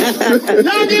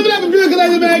 Y'all give it up a Bill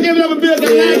Collector, man. Give it up a Bill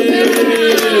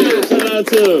Collector. Shout out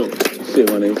to him. Shit,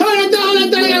 my name. Hold that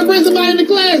thing. I gotta bring somebody in the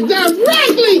class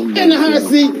directly in the hot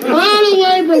seat, all the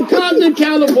way from Compton,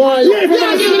 California.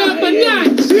 Y'all give it up for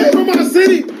Notch. Yeah, from my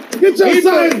city. Get your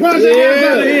science project ass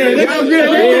out of here. Y'all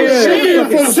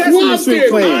get from Sesame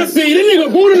Street I see, this nigga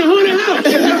born in a haunted house.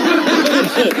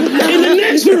 In the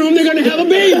next room, they're gonna have a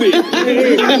baby.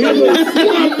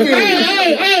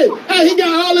 Hey, he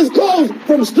got all his clothes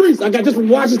from the streets. I got this from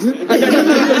Washington. I got this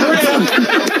from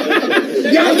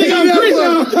y'all think I'm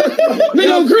Crenshaw?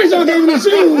 Nigga, Crenshaw gave me the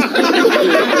shoes.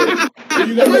 That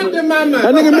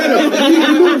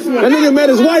nigga met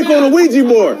his wife on a Ouija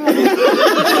board.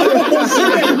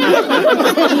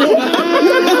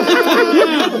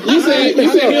 You said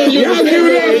y'all give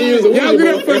it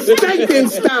up for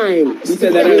Stankenstein. You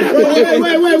said that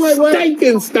Wait.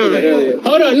 Stankenstein.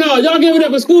 Hold on, no, y'all give it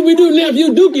up for Scooby-Doo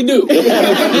nephew Dookie Doo. And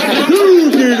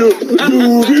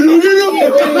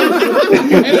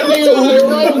that nigga was a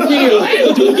roadkill. Hey,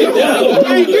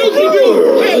 Dookie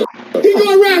Doo. Hey, he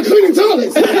going around cleaning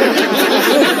toilets.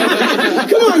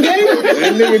 Come on, Gabe.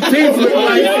 That nigga teeth look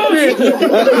like spit.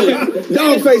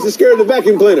 Dogface is scared of the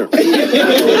vacuum cleaner. That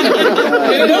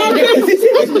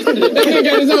nigga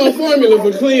got his own formula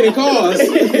for cleaning cars.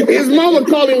 His mama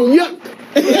called him yuck.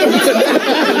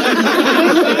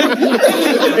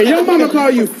 And your mama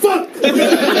call you fuck.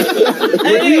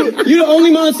 Hey, you the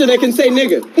only monster that can say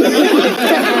nigga.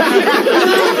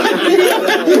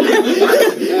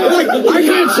 I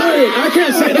can't say it. I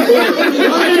can't say that.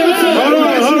 Hold on. I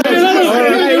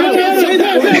can't say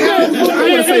that.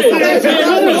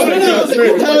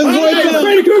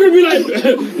 Freddy Krueger be like,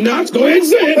 Knox, go ahead and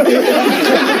say it. I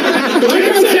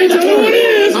can't say it. Tell him what it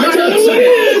is.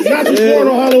 Not the sport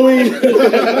on Halloween.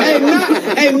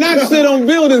 Hey, Knox sit on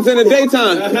buildings in the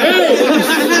daytime.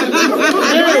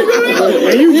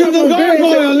 And you jump on bed,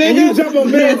 nigga. You jump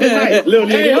on bed tonight, little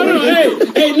nigga. Hey, hold on.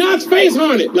 Hey, Knox face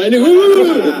haunted. Like,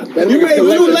 nigga, You made 2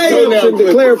 layups and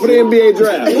declared for the NBA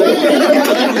draft.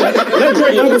 Let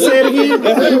Drake Uncle say it again.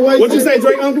 What you say,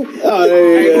 Drake Uncle? Oh,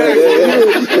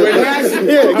 When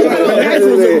Max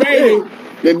was a baby,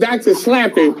 the doctor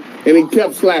slapped him, and he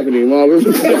kept slapping him. You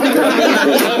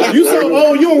so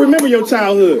old, you don't remember your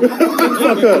childhood.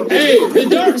 Fuck up. Hey, the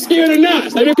dark scared of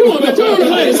Knox. I mean, come on, man. Turn on the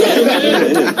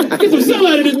light. Get some sun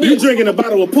out of this bitch. You drinking a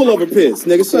bottle of pullover piss,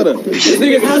 nigga. Shut up. This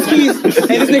nigga's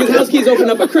house keys open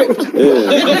up a crypt.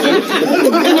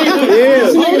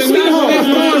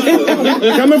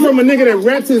 Coming from a nigga that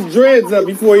wraps his dreads up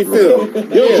before he fell.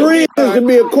 Your dream is to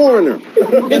be a coroner.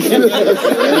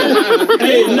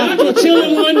 Hey, Knox was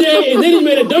chilling one day, and then he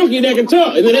met a donkey that can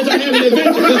talk, and then they started having an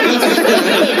adventure.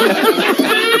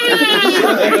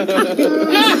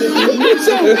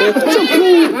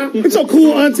 It's so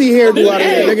cool auntie hairdo out of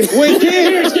here, nigga. When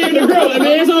kid scared to grow, I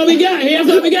mean, that's all we got. That's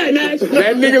all we got, Knox.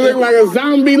 That nigga look like a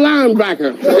zombie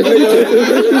linebacker. That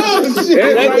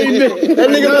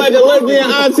nigga like a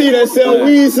lesbian auntie that sell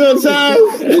weed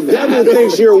sometimes. The devil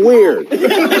thinks you're weird. I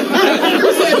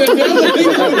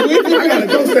gotta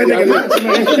ghost that nigga nuts,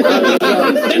 man.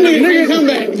 That nigga come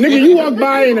back. Nigga, you walk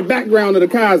by in the background of the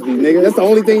Cosby, nigga. That's the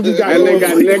only thing you got. That nigga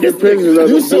got naked pictures of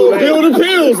You sold building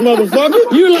pills,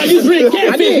 motherfucker. You like you drink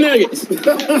catfish nuggets. Put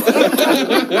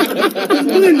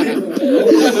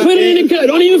it in the cup.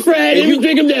 Don't even fry it. You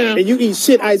drink them down. And you eat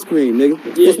shit ice cream, nigga.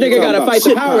 This nigga gotta fight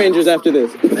the Power Rangers after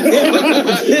this.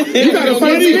 You gotta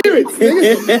fight spirits,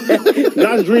 nigga.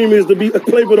 Knox's dream is to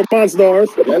play with the Monstars.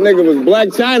 That nigga was Black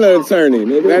China attorney,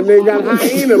 nigga. That nigga got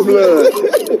hyena blood.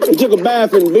 He took a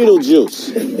bath in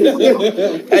Beetlejuice.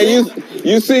 Hey,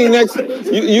 you sing next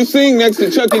to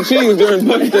Chuck E. Cheese during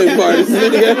birthday parties. Hey,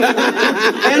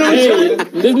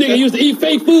 this nigga used to eat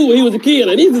fake food when he was a kid.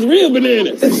 Like, these is real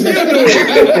bananas. He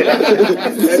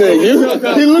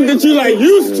looked at you like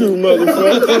used to,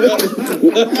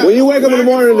 motherfucker. When you wake up in the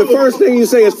morning, the first thing you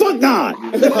say is "fuck God."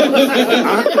 I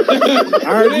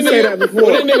heard you say that before.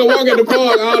 When that nigga walk in the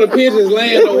park, all the pigeons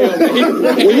land on him.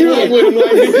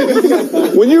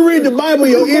 When you read the Bible,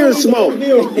 your ears smoke.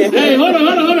 Hey, hold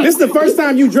on. This is the first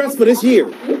time you dressed for this year.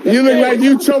 You look like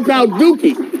you choked out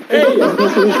Dookie.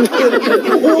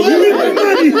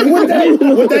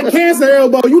 With that cancer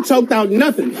elbow, you choked out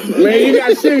nothing. Man, you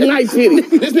got Suge Knight titty.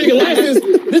 This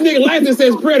nigga license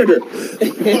says Predator.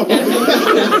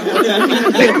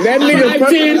 That nigga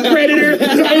 5'10" Predator,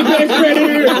 Apex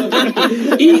Predator,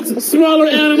 eats smaller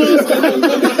animals.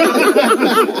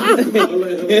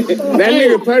 That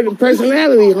nigga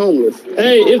personality homeless.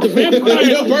 Hey, if the vampire...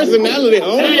 Your personality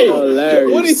homeless? Hey,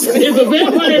 what he say? If a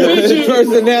vampire bitch you...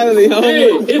 Personality homeless. Hey,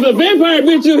 if a vampire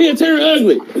bitch you, he'll turn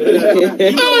ugly. I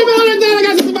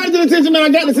got to send somebody to the attention, man. I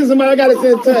got to send somebody. I got to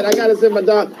send Ted. I got to send my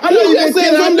dog. I know you just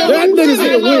said that nigga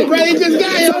said win. He just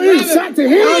got here. So he shot to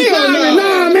him.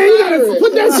 Nah, man, you got to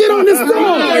put that shit on this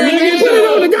frog. Put it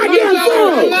on the goddamn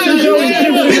frog. Put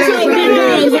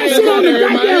that shit on the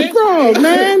goddamn frog,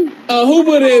 man. Who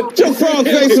put it? Your frog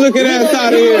face looking ass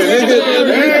out of here, nigga.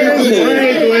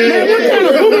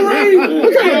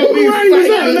 What kind of boomerang is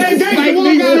that, man?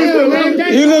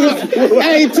 You look,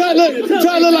 hey, Tut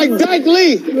look like Dyke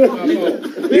Lee.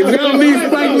 You don't leave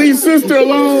Spike Lee's sister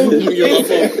alone.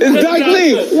 It's Dyke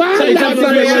Lee.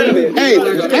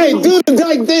 Hey, do the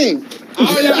Dyke thing. All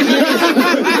y'all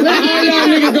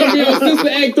niggas gonna be on Sister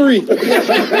Act 3.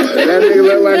 That nigga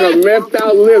look like a methed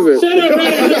out lizard. Shut up,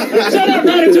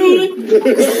 Ratatouille.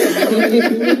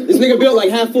 This nigga built like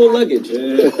half full luggage.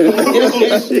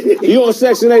 You on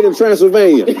Section 8 in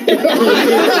Transylvania.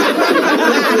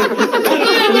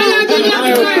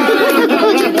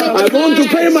 I want to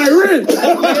pay my rent.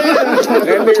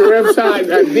 That nigga reptile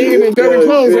digging in dirty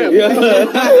clothes happening.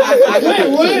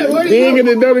 Digging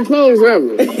in dirty clothes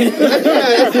happening.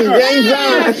 That's his game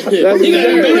job. That's digging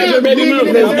in dirty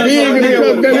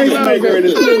clothes. I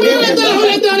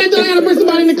gotta bring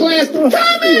somebody in the class. Come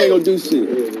in! Ain't gonna do shit.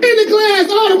 In the class,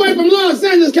 all the way from Los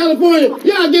Angeles, California.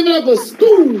 Y'all give it up for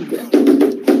Scoob.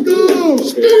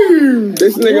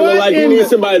 This nigga look like he needs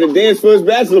somebody to dance for his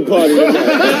bachelor party. That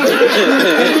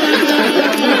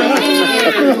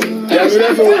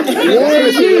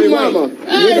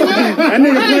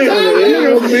nigga playing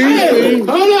on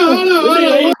the Hold on.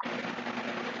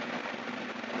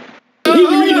 He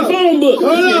can read the phone book.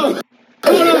 Hold on.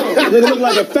 Nigga look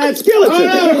like a fat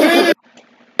skeleton.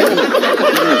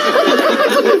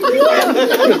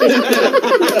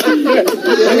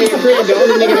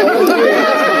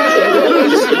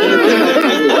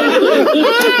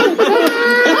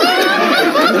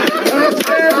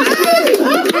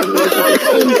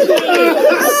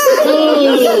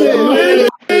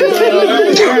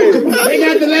 They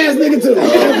got the last nigga too.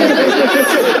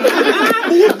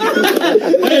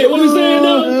 Hey, what we saying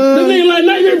though? This nigga like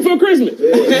Nightmare Before Christmas.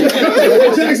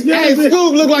 Hey,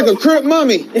 Scoob look like a crip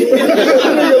mummy. He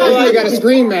got a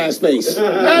scream mask face.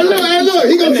 Hey, look,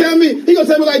 he gonna tell me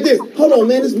like this. Hold on,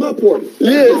 man, it's my portal.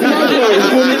 Yeah, it's my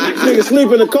portal. Nigga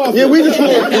sleep in the coffin. Yeah, we just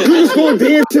gonna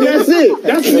dance and that's it.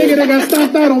 That's the nigga that got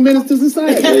stopped out on Menace to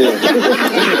Society. Hey,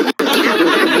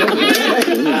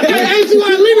 ain't you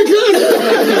want to leave it, cuz?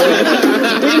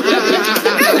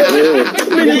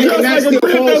 Nigga just like a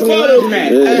photo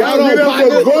man. Hold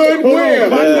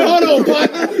on,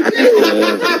 partner.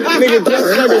 Nigga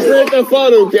just like a Grand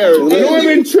Photo character.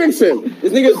 Norman tricks him.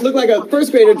 This nigga look like a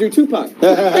first grader drew Tupac.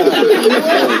 This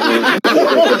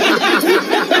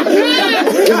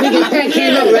nigga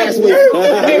came up last week.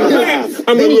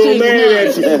 I'm a little mad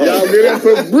at you. Y'all get up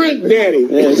for Brent Daddy.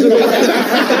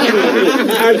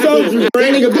 I told you,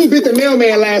 That nigga Boo bit the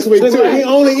mailman last week, too. He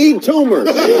only eat tumors.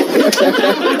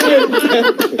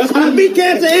 I beat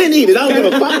cancer and eat it. I don't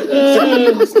give a fuck.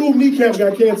 School kneecap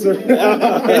got cancer.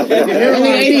 That nigga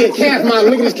ain't a calf model.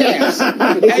 Look at his calves.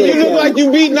 And you look like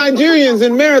you beat Nigerians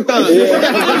in marathons.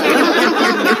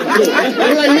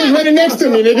 Look like he was running next to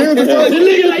me, nigga. This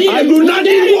nigga like, I do not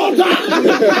need water.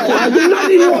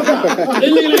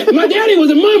 This nigga like, my daddy was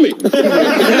a mummy.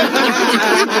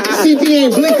 CP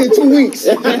ain't blinked in 2 weeks.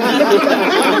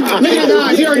 Nigga, nah,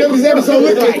 he already know what this episode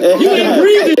look like. You ain't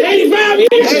breathed in 85 years.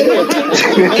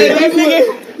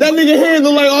 That nigga hands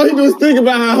look like all he do is think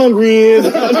about how hungry he is.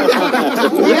 Hold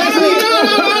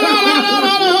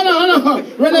on.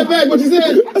 Run that back, what you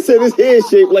said? I said his head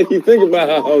shaped like he think about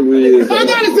how hungry he is. I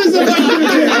gotta say something. We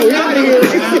out of here.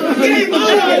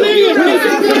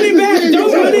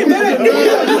 Don't run it back.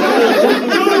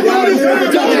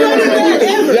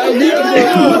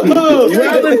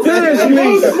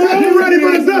 Get ready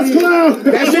for the dust cloud.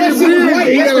 That shit was white.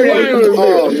 He got a white on his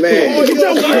Oh, man.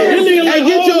 Hey,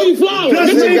 get your flowers.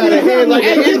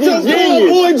 Get your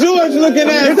boy George looking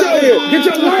at Get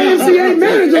your YMCA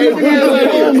manager looking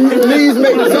at Please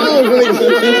make songs.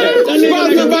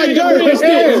 Sponsored by Dirt.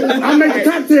 I'm making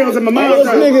cocktails in my All mom's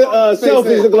those nigga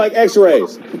selfies look like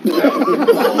x-rays. Oh,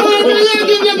 man, y'all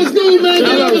give up a school, man.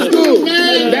 Give up a school,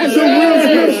 man. That's what Will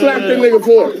Smith slapped the nigga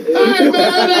for. All right,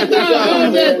 man,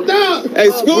 hold that dog. Hey,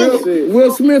 Scoop.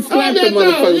 Will Smith slapped the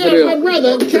motherfucker for Yeah, my them.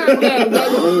 brother. Calm down,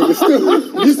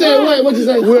 brother. You said what? What'd you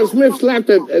say? Will Smith slapped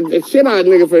the shit out of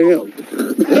nigga for him.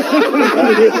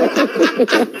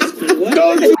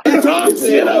 Don't you talk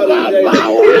shit about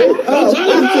Powell.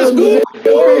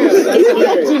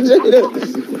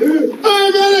 All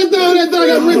right, man, that dog, I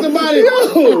gotta bring somebody. I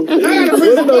gotta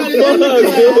bring somebody in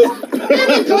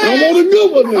the class. I'm on a good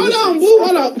one. Hold on, boo,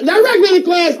 hold on. Direct me in the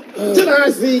class to the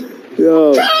high seat.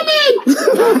 Yo. Come in! To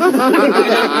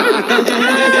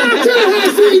the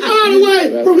high seat all the way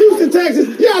from Houston, Texas.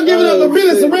 Y'all give it up for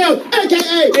Billy Sorrell,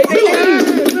 a.k.a.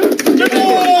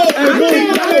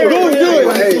 Go do it.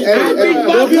 Hey,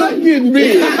 getting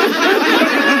big.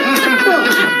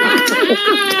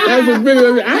 That's what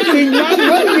Billy. I think my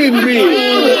butt getting big.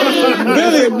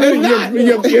 Billy,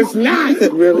 it's not.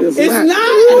 Billy, it's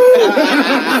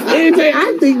not. Anything,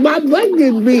 I think my butt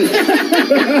getting big.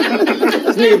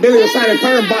 This nigga Billy was signing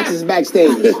perm boxes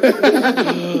backstage.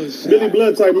 Billy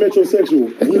Blood type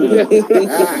metrosexual.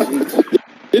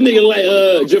 This nigga like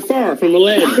Jafar from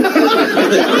Aladdin.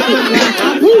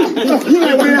 You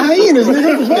like wearing hyenas,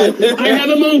 nigga. I have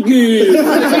a monkey.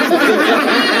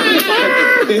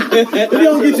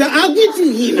 I'll get you,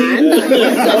 He-Man.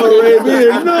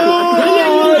 Arabian, no.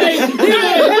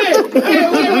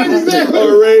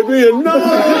 Arabian, no.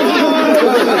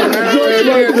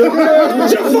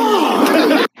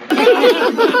 Jafar.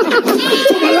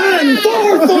 From a land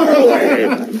far, far away.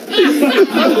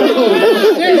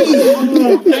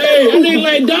 Hey, I think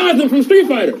like Dodson from Street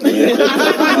Fighter.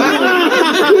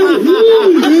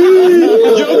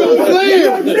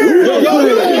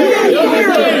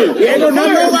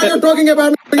 Talking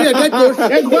about I'm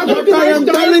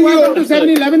telling you to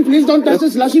 7-Eleven, please don't touch the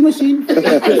slushy machine.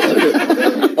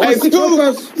 Hey,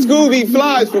 Scooby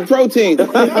flies for protein. They're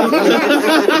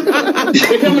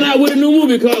coming out with a new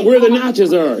movie called Where the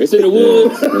Notches Are. It's in the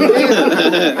woods. Where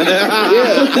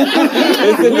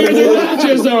the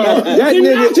notches are. That the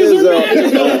nigga notches is are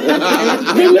magical.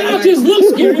 The notches look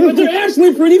scary, but they're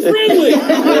actually pretty friendly.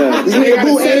 This nigga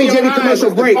Boo age any commercial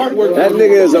break. That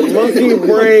nigga is a monkey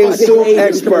brain soup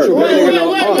expert.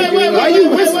 Wait. Why you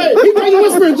whispering? He called you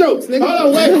whispering jokes, nigga. Hold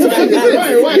on,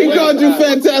 wait. He called you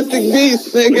Fantastic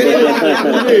Beast, nigga.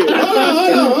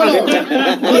 Hold on.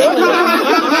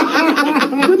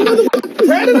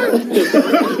 Predator?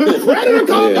 Predator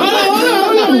called? Hold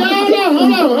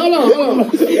on.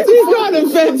 He called him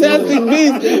Fantastic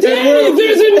Beast. Hey,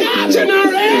 there's a notch in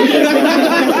our ass.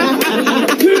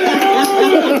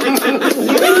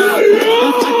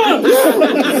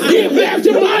 Get back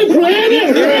to my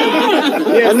planet.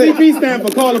 Yeah, CP stand for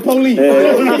call the police.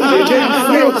 Ready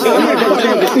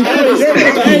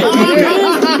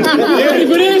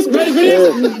for this?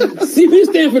 CP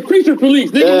stand for creature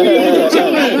police. You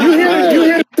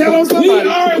hear tell on somebody. We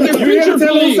are the creature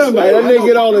police. Hey, that nigga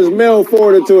get all his mail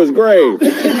forwarded to his grave.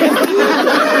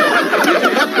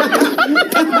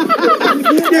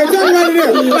 Yeah, tell me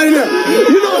right there.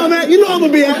 You know I'm at. You know I'm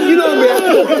gonna be at.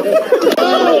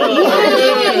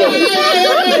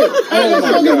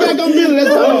 Let's go get back on Billy.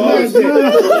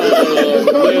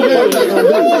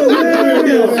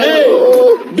 Hey,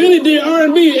 Billy did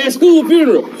R&B at school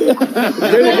funeral.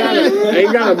 Billy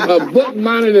got a book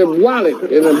monitor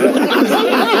wallet in a book.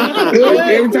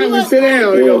 Every time we sit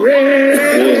down, he go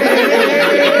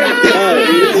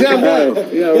jump up.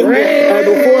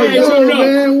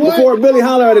 Before Billy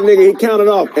hollered at a nigga, he counted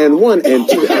off and 1 and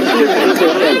 2.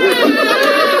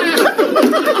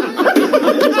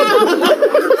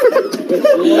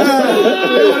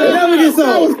 Never get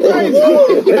so. Hey,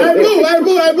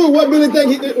 Boo, what Billy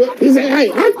think he did? He said,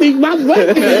 hey, I think my butt. I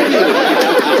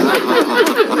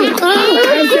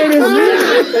said it's not.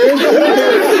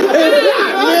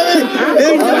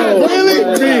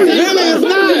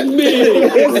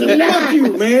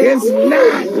 It's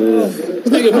not.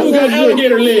 Nigga, who got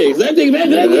alligator legs? That nigga,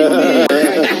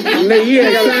 Nigga, you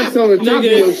had socks on the top of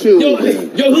your shoes.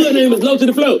 Your hood name is Low to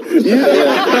the Flow.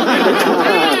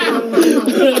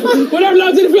 Whatever,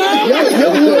 Low to the Flow. Your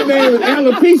hood name is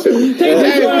alopecia.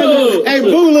 Hey,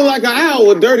 Boo look like an owl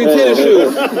with dirty tennis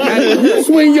shoes. You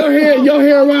swing your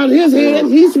hair around his head.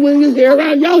 He swing his hair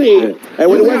around your head. And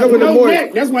when you wake up in the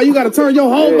morning, that's why you got to turn your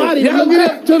whole body. Y'all get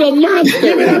up to the monster.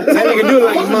 Give it up. That nigga do it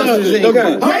like Monsters Inc.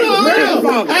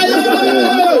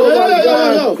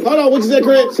 Hold on, what you said,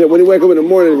 Kraig? said when he wake up in the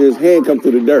morning, his hand come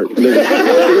through the dirt. His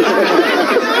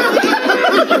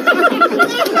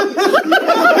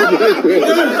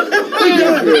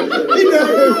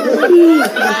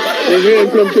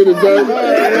hand come to the dirt.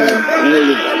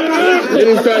 Then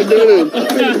he start doing it.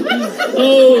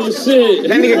 Oh, shit.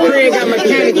 That nigga Kraig got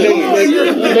mechanic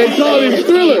hands. They called him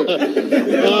Thriller.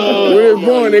 When he was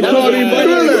born, they called him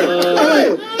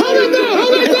Thriller.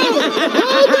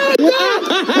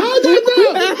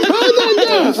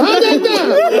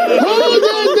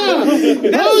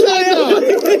 Hold that on,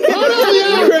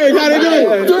 y'all. Kraig, how they doing?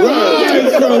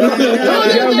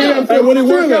 And when he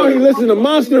worked out, he listened to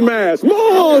Monster Mash.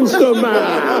 Monster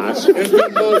Mash.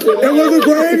 It was a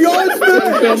graveyard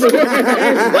smash.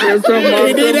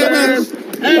 He did that.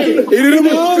 He did a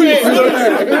Monster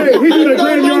Mash. He did a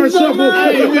graveyard shuffle.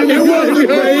 It was a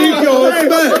graveyard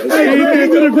smash. He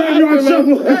did a graveyard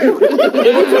shuffle.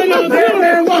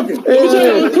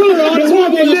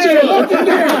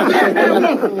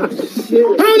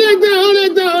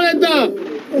 Hold that down.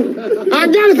 I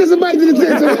gotta send somebody to the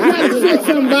attention. I gotta send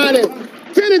somebody.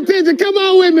 Pay attention. Come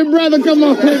on with me, brother. Come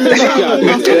on with me. Come on,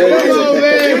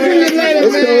 man. See you later,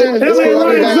 man. That's like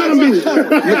Ryan Zombie.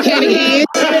 Mechanic head.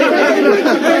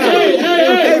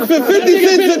 Hey, for 50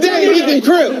 cents a day, he can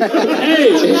crib.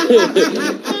 Hey,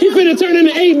 he finna turn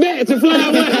into 8 bats and fly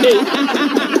away.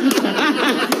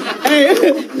 Hey,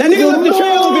 that nigga left the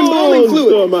trail of embalming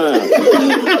fluid.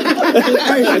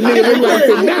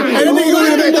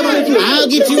 I'll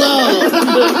get you all.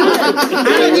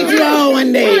 I'll get you all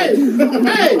one day.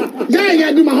 Hey, you ain't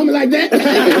gotta do my homie like that.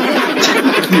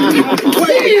 You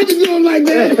ain't have to do him like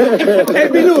that. Hey,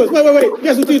 B. Lewis, wait.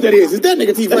 Guess what teeth that is? It's that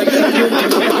nigga teeth right there.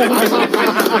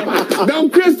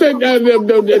 Don't kiss it,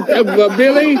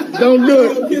 Billy. Don't do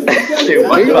it.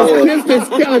 Kiss the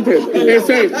skeleton and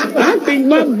say, I think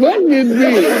my button is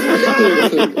big.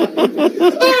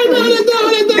 Hey, man, that's all. I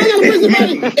got to bring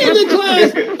somebody in the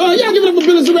class. Y'all give it up for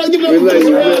Billy Surratt. Give it up for Billy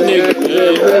Surratt.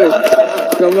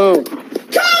 Come on.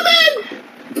 Coming!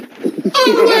 All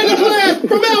the way to class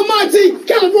from El Monte,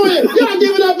 California. Y'all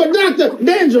give it up for Dr.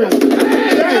 Dandruff.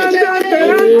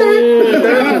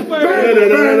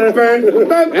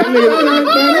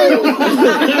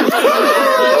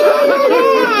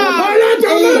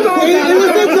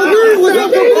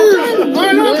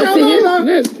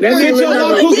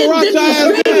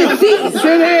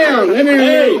 Sit down.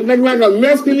 Look like a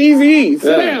Mexican Easy.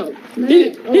 Sit down. He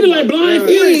look like blind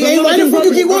Fury. Hey, why the fuck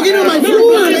you keep walking on my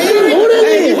floor, man?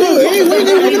 Hey,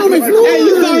 walking on my floor. Hey,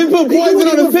 you saw him put poison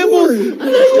on his pimples? I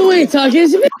know you ain't talking.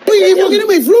 You ain't walking on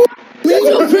my floor. Shut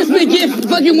your Christmas gift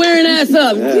fucking wearing ass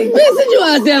up. Man, sit your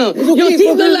ass down. Your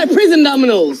teeth look like prison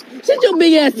dominoes. Shut your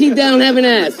big ass teeth down having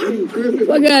ass. Fuck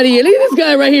out of here. Look at this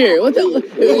guy right here. What the?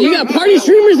 You got party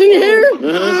streamers in your hair?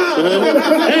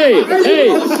 Hey.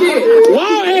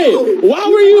 Why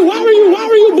were you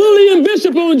bullying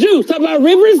Bishop on Juice? Talk about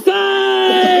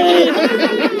Riverside.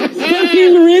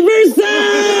 Fucking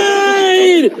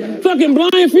Riverside. Fucking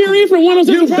Blind Fury from 106.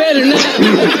 You better not.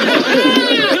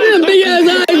 Look at them big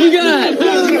ass eyes you got.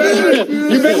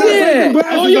 You better.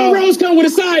 Yeah. All your roads come with a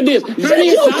side dish. Shut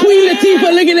your Queen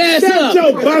Latifah looking ass up.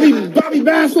 Shut your Bobby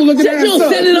Bassel looking ass up. Shut your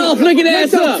set it off looking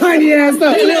ass up. Tiny ass up.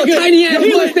 That little tiny ass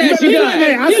mustache you got.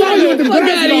 Hey, I saw you with the fuck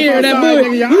out of here, that boy.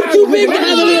 You too big to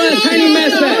have a little ass tiny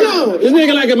mustache. This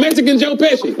nigga like a Mexican Joe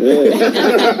Pesci.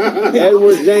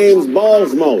 Edward James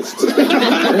balls most.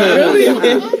 Really?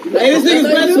 Hey, this nigga's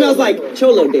breath smells like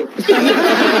cholo dick.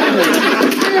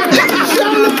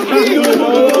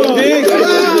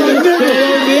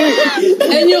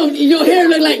 And your hair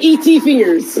look like E.T.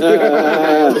 fingers. You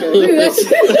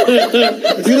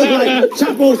look like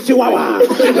Chapo's Chihuahua.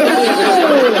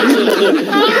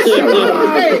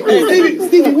 Hey,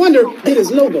 Stevie Wonder did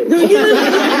his logo. You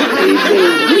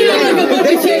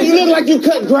look like you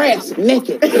cut grass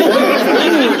naked. That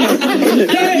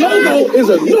logo is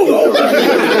a no-go.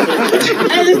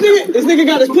 Hey, this nigga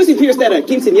got his pussy pierced at a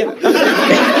quinceañera.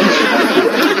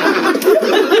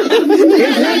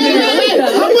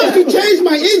 How much you changed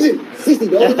my engine?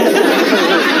 $60.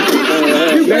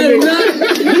 You better not.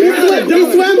 He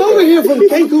swam over here from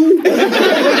Cancun.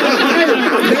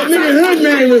 That nigga, her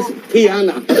name is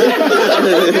Tiana.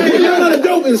 Tiana the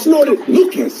dope and snorted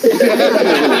Lucas.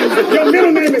 Your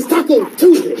middle name is Taco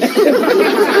Tuesday.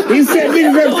 He said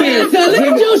niggas everything. So look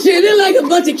at your shit. They're like a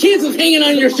bunch of cancels hanging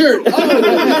on your shirt. Oh,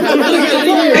 look out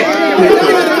of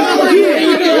here.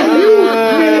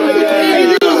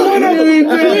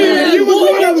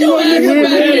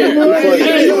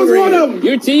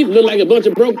 Your teeth look like a bunch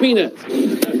of broke peanuts.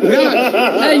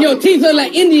 Hey, your teeth look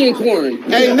like Indian corn.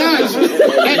 Hey, Notch.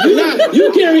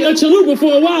 You carry a chalupa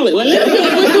for a wallet. Like, let's go. I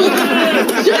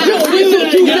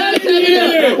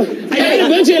got a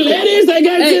bunch of lettuce. I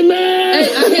got some. Hey,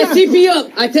 I had CP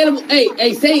up. I tell him,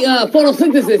 hey, say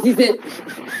photosynthesis. He said.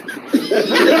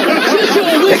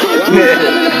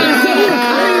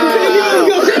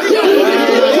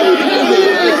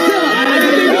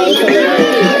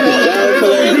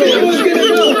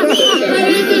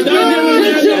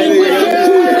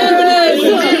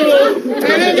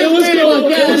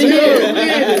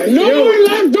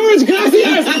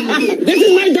 This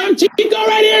is my dark Chico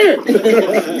right here.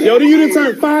 Yo, you done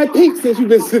turned 5 peaks since you've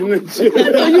been sitting in the shit.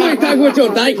 You ain't talking about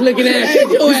your dyke looking ass. Shut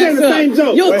your ass the same up.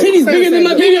 joke. Your titties bigger than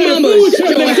my baby mama. Shut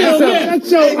your ass up.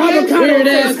 Shut your avocado Weird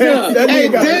ass up. Hey,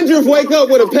 Dandruff wake up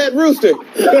with a pet rooster. You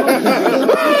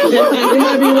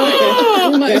might be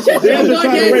right. Shut your dark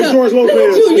ass up. Look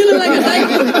at you. You look like a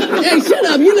hey, shut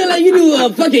up. You look like you do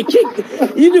fucking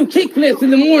kick flips in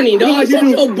the morning, dog. Shut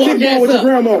your dark ass up.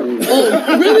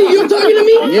 Oh, really? You talking to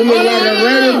me? You look like a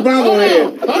random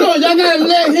bobblehead. Hold on, y'all gotta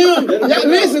let him.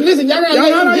 Listen, y'all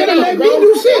gotta let me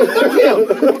do shit. Fuck him.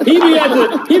 He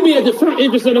be at the front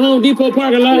entrance of the Home Depot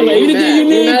parking lot. Like, anything you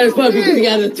need? Not as fuck because he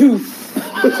got a tooth.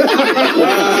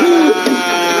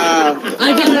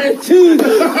 I got a tooth.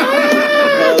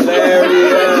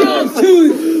 Hilarious.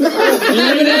 Tooth.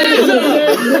 Have an ass up.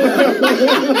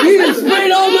 You done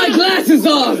sprayed all my glasses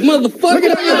off, motherfucker. Look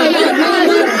at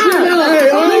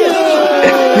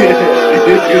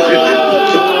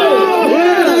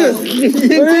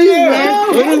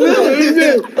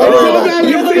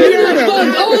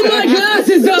all my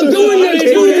glasses up doing that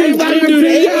too.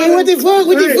 What the fuck?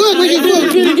 What the fuck? What the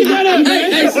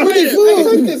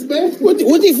fuck? What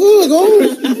the fuck, oh?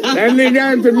 That nigga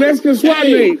got some Mexican swap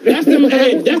meet. That's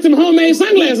them homemade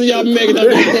sunglasses y'all be making up.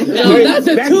 No, that's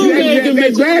a tooth.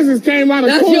 That glasses came out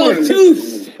of corn. That's your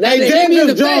tooth. Hey,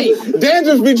 Dan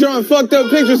just be drawing fucked up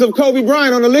pictures of Kobe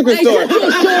Bryant on the liquor store.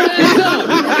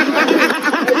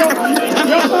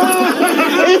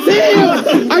 It's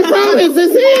him! I promise,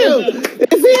 it's him!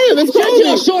 It's him! It's Shut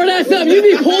your short ass up! You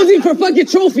be posing for fucking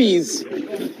trophies!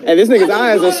 Hey, this nigga's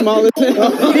eyes are small as hell. Yo,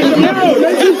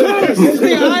 they too close. This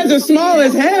nigga's eyes are small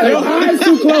as hell. Your eyes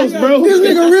too close, bro. This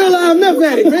nigga real live meth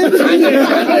addict, man. I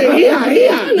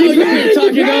know you ain't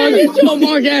talking, dog. Get your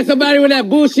mark ass somebody with that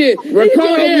bullshit. Look at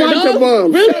your hair,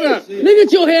 dog. Look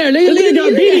at your hair. Nigga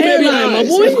got beanie baby eyes, my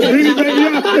boy.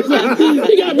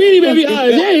 He got beanie baby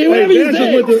eyes. Yeah, whatever you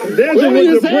say. Whatever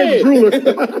you say.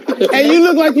 Hey, you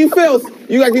look like you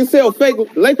sell fake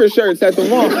Lakers shirts at the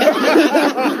mall.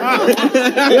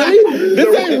 Really?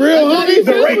 This ain't real, honey.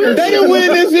 The Rakers. They didn't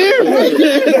win this year.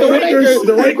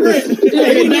 The Rakers.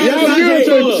 Y'all give it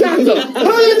to a chopper.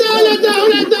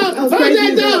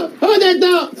 Hold that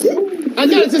down. I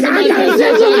got it to somebody. I got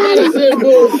to say,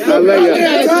 boo. I love you.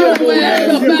 Get your ass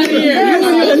up out of here.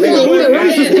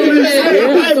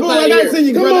 I got to see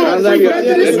you, brother. I love you.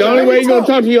 The only way you gonna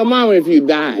talk to your mama if you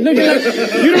die. Look at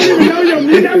that. You don't even know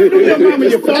you never knew your mama.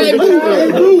 Your father.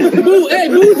 Boo's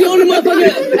the only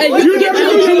motherfucker. Hey, you get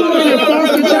your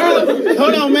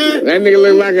Hold on, man. That nigga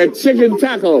look like a chicken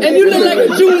taco. and you look like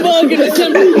a June bug in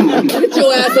December. Get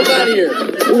your ass up out of here.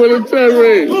 With a tongue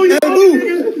ring. Hey,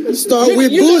 boo. Start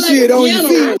with bullshit on your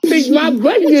feet. Think my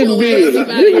butt getting big. You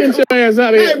get your ass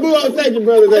out of here. Hey, boo, thank you,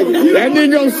 brother. Thank you. That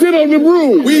nigga gonna sit on the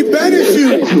broom. We banish you.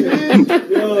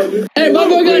 Hey,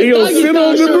 motherfucker, He gonna sit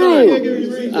on the broom.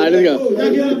 All right, let's go.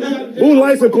 Who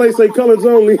license plate say colors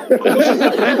only?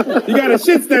 You got a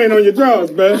shit stain on your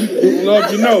drawers, man. I don't know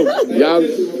if you know. Y'all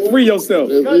Free yourself.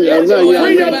 Free your old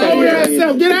ass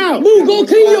self. Get out. Boo, go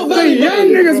clean your body. Young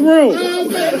niggas room.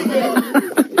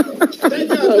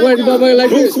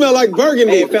 Boo smell like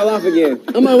burgundy. Hey, it fell off again.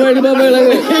 I'm not worried about that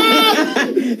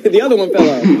like that. The other one fell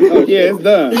off. Oh, yeah, it's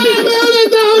done. Hold that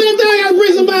down. I gotta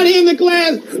bring somebody in the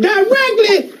class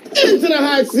directly into the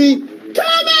hot seat.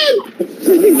 Come in!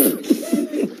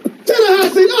 To the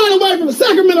hot seat all the way from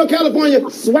Sacramento, California.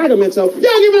 Swaggermento. Y'all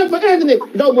give it up for Anthony.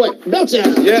 Doughboy. Belcher.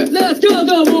 Yeah. Let's go,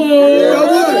 Doughboy.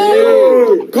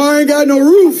 Yeah. Car ain't got no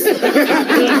roof. Yeah.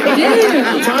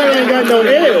 Tire ain't got no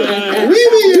air. We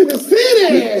be in the city.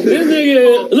 This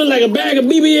nigga look like a bag of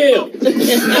BBL.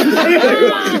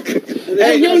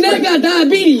 Hey, your neck got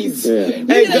diabetes. Yeah. Look at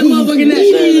that motherfucking neck.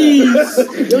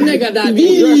 Your neck got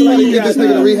diabetes. You dress like you get this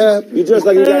nigga to rehab? You dress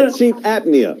like you got cheap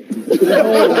apnea.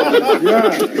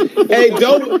 Hey,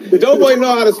 Doughboy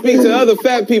know how to speak to other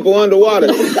fat people underwater.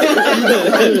 Oh,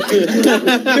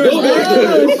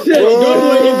 shit.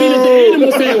 Doughboy invented the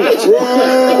animal sandwich.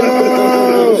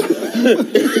 Hey,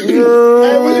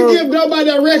 when you give nobody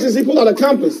directions, he pull out a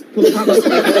compass. He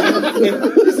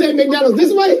said McDonald's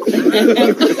this way.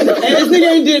 And this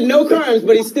nigga ain't did no crimes,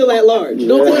 but he's still at large. Hey,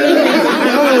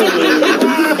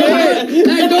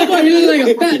 Doughboy, you look like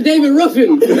a fat David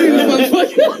Ruffin.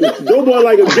 Doughboy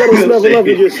like a ghetto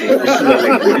snuffleupagus.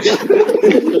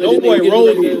 Doughboy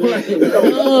rolling.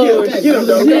 Oh, shit.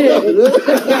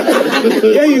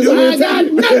 Yeah, you do. I got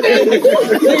nothing.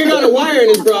 Nigga got a wire in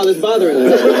his bra that's bothering him.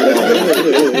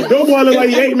 Doughboy look like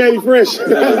he ate Manny Fresh. This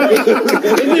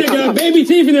nigga got baby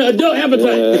teeth and an adult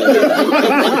appetite.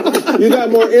 You got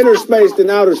more inner space than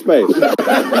outer space.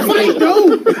 Fight,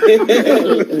 dude.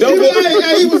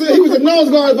 He was a nose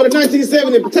guard for the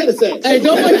 1970 potato sacks. Hey,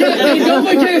 Doughboy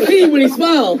can't see when he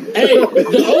smiles. Hey,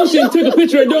 the ocean took a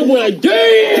picture of Doughboy like,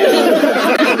 damn!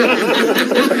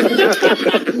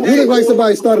 You look like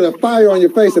somebody started a fire on your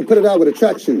face and put it out with a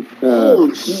tracksuit.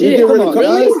 Oh, shit. Come on,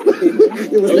 really?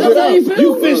 It was That's how you feel?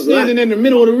 You fish standing in the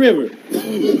middle of the river.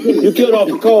 You killed off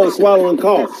the cold swallowing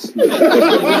coughs.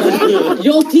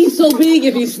 Your teeth so big,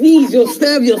 if you sneeze, you'll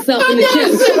stab yourself in the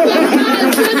chest.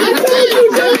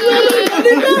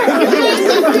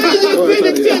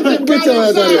 Get your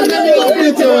ass out of here.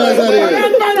 Get your ass out of here.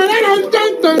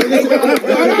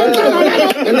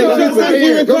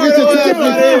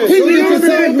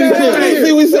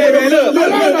 See, we say, man, look.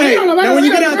 Hey, now when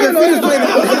you get out there, finish playing.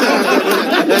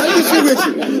 Let me shoot with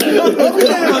you. Up and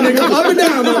down, nigga. Up and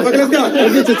down, motherfucker. Let's go.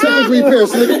 Go get your tongues repaired,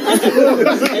 nigga.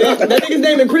 That nigga's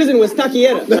name in prison was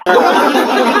Takieta.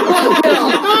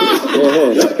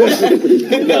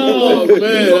 Oh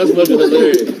man, that's fucking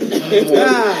hilarious.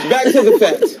 Back to the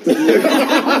facts. I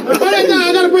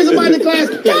gotta bring somebody to class.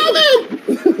 Come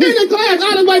in the class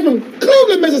all the way from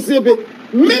Cleveland, Mississippi,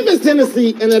 Memphis,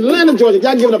 Tennessee, and Atlanta, Georgia.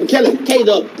 Y'all give it up for Kelly.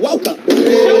 K-Dub. Welcome.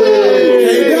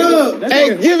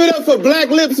 Hey, give it up for Black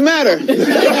Lips Matter.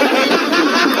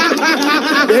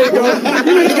 There you go.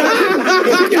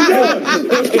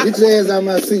 Get your ass out of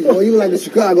my seat, boy. You like the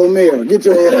Chicago mayor. Get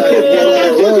your ass out of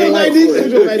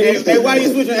here. Hey, why you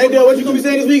switching? Hey, Dale, what you gonna be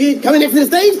saying this weekend? Coming next to the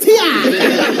stage, T.I.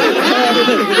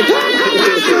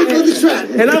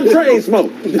 And I'm train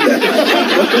smoke.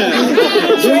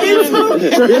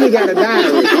 Billy got a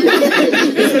diary.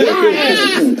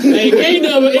 Hey,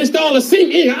 K-Dub install a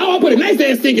sink in. Oh, I put a nice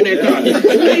ass sink in that car.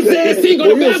 Nice ass sink on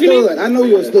the balcony. I know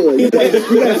you're a stud. You got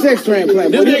a sex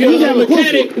transplant. This nigga got a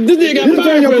mechanic. This nigga got You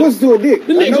turn your fired. pussy to a dick.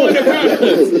 This nigga go in the car.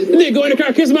 This nigga go in the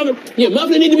car, kiss mother. Your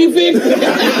muffler need to be fixed.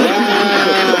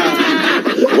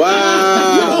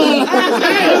 Wow.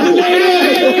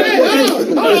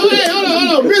 Hold on.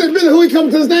 Billy, who he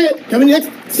coming to the stand? Coming next?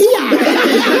 T.I.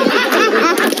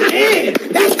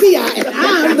 That's T.I. and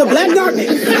I'm the Black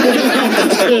Darkness.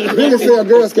 Billy sell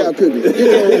Girl Scout cookies. Get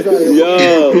your ass out of here.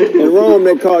 Yo. In Rome,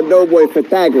 they called Doughboy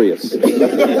Pythagoras.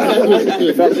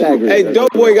 Hey,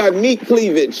 Doughboy got meat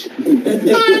cleavage. All right, man,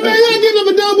 y'all give him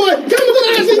a Doughboy. Come to the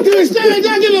IC2 exchange.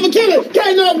 Y'all give him a killer.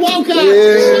 Can't no walk out.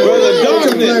 Brother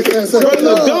Darkness. Brother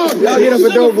Darkness. Y'all get up a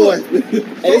Doughboy.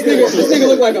 Hey, this nigga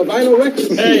look like a vinyl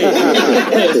record.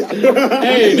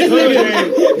 Hey,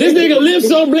 this nigga lives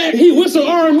so black, he whistle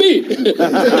R&B. Boy, your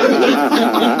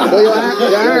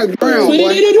eyes brown, boy.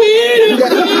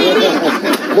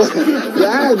 Your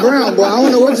eyes brown, boy. I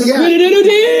don't know what you got.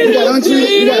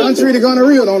 You got untreated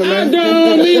gonorrhea on it, man. I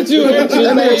don't mean to hurt you,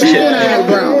 That man, your eyes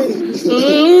brown.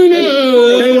 Oh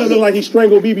no. They look like he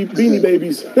strangled Beanie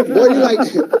Babies. Boy, you like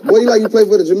you play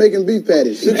for the Jamaican beef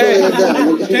patties. Sit your ass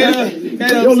down. You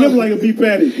don't look like a beef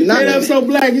patty. Not up so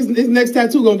black. His next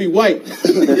tattoo gonna be white.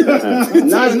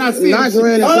 Not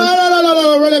ran.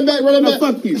 No. Run it back. No,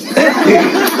 fuck you. Run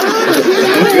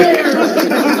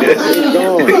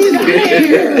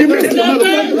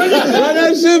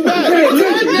that shit back.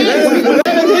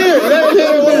 Let him hear it.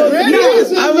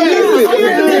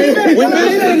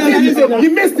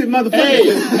 You missed it,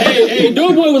 motherfucker. Hey,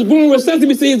 Doughboy was born with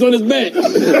sesame seeds on his back.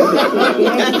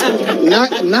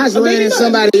 Knox ran in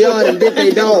somebody's yard and bit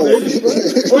their dog. Wait, he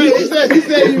said he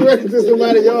ran into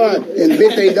somebody's yard and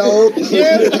bit their dog.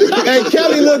 Hey,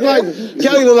 Kelly look like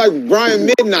Brian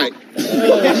Midnight.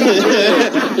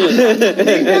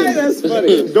 That's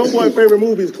funny. Doughboy's favorite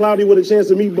movie is Cloudy with a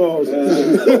Chance of Meatballs.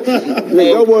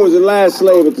 Doughboy was the last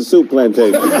slave at the soup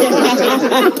plantation.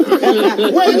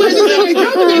 Wait,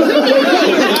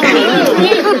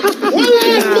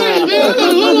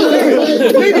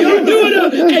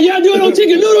 Y'all doing on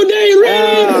chicken noodle day,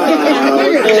 ready?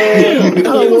 I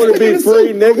don't want to be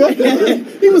free, nigga.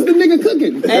 He was the nigga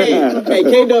cooking. Hey,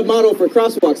 K-Dub model for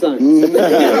crosswalk sign.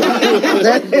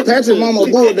 Patrick mama a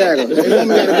bulldagger. That woman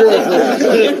got a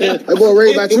girlfriend. That boy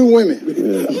raised by 2 women.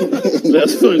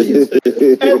 That's funny.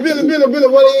 Hey, Billy,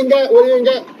 what he ain't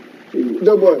got?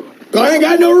 Doughboy. I ain't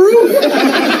got no roof.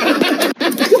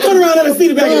 Just turn around and let me see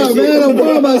the back of the man, I'm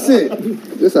proud of my shit.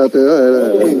 This out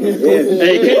there.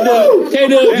 Hey,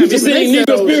 K-Dub used to sing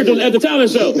Negro Spirituals at the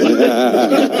talent show.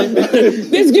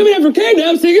 This give it up for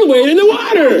K-Dub singing Wade in the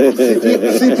Water.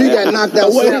 CP got knocked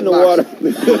out Wade in the water.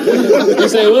 You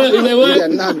say what? He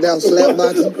got knocked out slap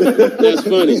boxing. That's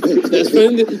funny. This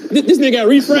nigga got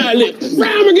refried lips.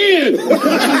 Fry him again.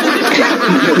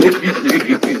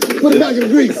 Put it back in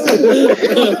grease.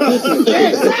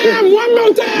 Hey, Sam, one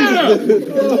more time.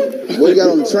 What you got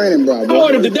on the training, bro? I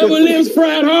ordered the double lips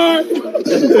fried hard.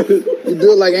 You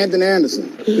built like Anthony Anderson.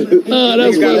 Oh,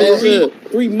 that's got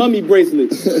 3 mummy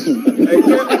bracelets.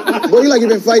 Boy, you like you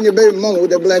been fighting your baby mama with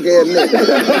that black ass neck.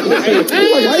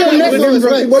 Why your neck so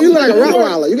straight? Boy, you look like a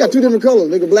Rottweiler. You got 2 different colors,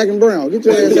 nigga, black and brown. Get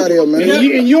your ass out of here, man.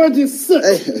 And you're just soot.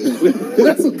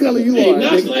 That's what color you are.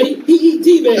 Not like he eat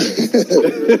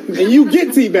teabags. And you get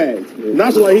teabags.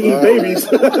 Not like he eat babies.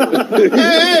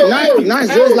 Nice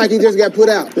dress like he just got put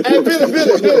out. Hey,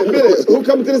 Billy. Who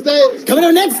coming to the stage? Coming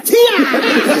up next, T.I.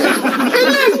 And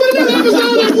that's what this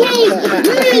episode of Rose.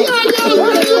 We ain't got y'all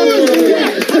what to do.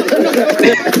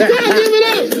 Gotta give it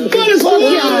up for the squad,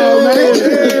 man.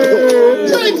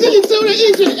 Trying to tune in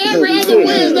each and every other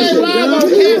Wednesday live on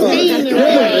Caffeine.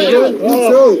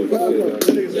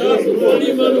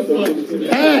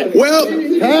 Well,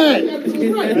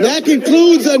 that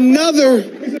concludes another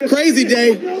crazy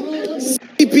day.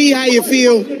 CP, how you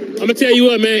feel? I'm gonna tell you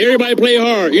what, man. Everybody played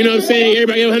hard. You know what I'm saying?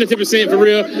 Everybody 110% for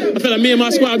real. I felt like me and my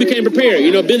squad became prepared.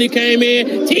 You know, Billy came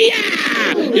in,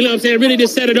 T.I. You know what I'm saying? Really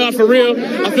just set it off for real.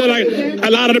 I feel like a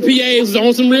lot of the PAs was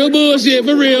on some real bullshit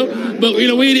for real. But you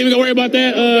know, we didn't even gonna worry about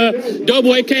that.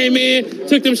 Doughboy came in,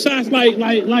 took them shots like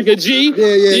a G.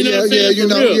 Yeah, you know what I'm saying? you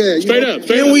know, Straight up.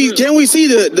 Can we see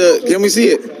the can we see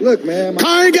it? Look, man.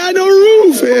 Car ain't got no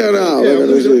roof. Hell no.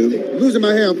 Losing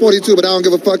my hair, I'm 42, but I don't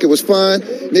give a fuck. It was fun.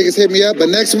 Niggas hit me up. But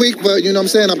next week, but you know what I'm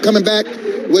saying? I'm coming back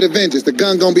with a vengeance. The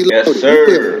gun gonna be loaded. Yes,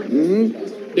 sir.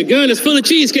 The gun is full of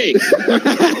cheesecake.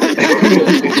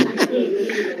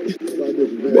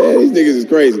 Man, these niggas is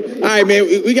crazy. All right, man.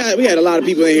 We had a lot of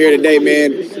people in here today,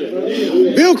 man.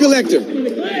 Bill Collector,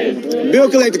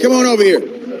 come on over here.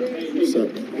 What's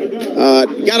up?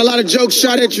 Got a lot of jokes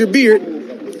shot at your beard.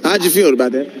 How'd you feel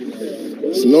about that?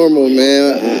 It's normal,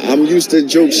 man. I'm used to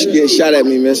jokes getting shot at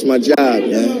me, man. It's my job,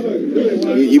 man.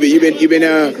 You've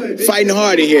been fighting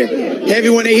hard in here. Heavy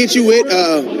one they hit you with.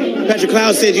 Patrick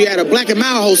Cloud said you had a Black and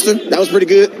Mild holster. That was pretty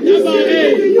good.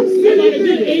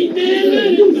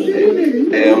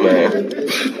 Yeah, man.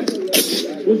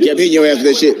 Kept hitting your ass with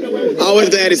that shit. Always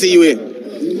glad to see you in.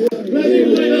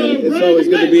 It's always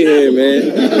good to be here, man.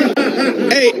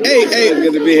 Hey. It's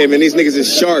good to be here, man. These niggas is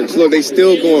sharks. Look, they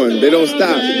still going. They don't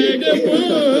stop.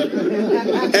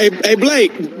 Hey,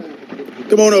 Blake.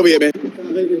 Come on over here, man.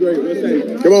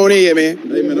 Come on in here, man.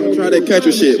 Hey, man, don't try that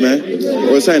catcher shit, man.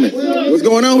 What's happening? What's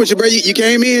going on with you, bro? You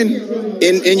came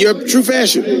in your true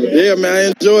fashion. Yeah, man, I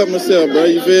enjoyed myself, bro.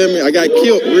 You feel me? I got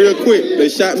killed real quick. They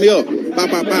shot me up. Pow,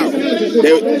 pow, pow.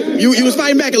 You was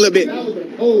fighting back a little bit.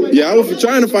 Yeah, I was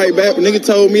trying to fight back, but nigga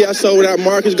told me I sold out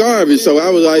Marcus garbage, so I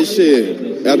was like,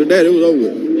 shit. After that, it was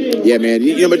over. Yeah, man.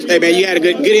 Hey, man, you had a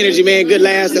good energy, man. Good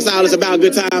laughs. That's all it's about.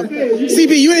 Good time.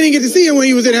 CP, you ain't even get to see him when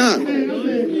he was in there, huh?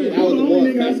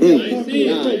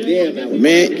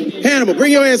 Man, Hannibal,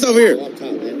 bring your ass over here.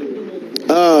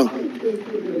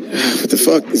 What the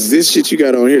fuck is this shit you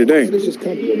got on here today? This is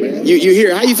comfortable, man. You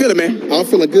here? How you feeling, man? I'm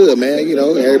feeling good, man. You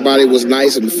know, everybody was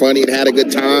nice and funny and had a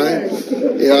good time.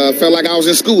 Felt like I was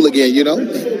in school again, you know?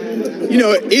 You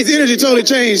know, his energy totally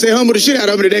changed. They humbled the shit out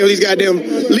of him today with these goddamn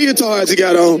leotards he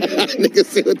got on. Niggas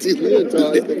see what these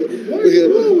leotards.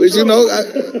 But you know,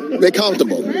 they're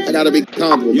comfortable. I gotta be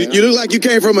comfortable. You look like you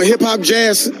came from a hip-hop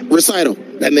jazz recital.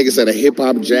 That nigga said a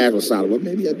hip-hop jazz recital. Well,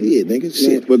 maybe I did, nigga.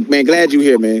 Shit. But, man, glad you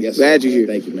here, man. Yes, glad you here.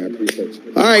 Thank you, man. I appreciate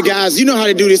you. All right, guys, you know how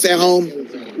to do this at home.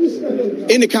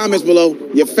 In the comments below,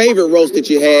 your favorite roast that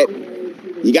you had.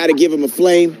 You got to give him a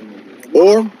flame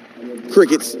or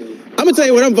crickets. I'm going to tell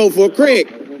you what I'm voting for. Kraig.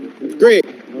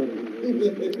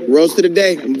 Roast of the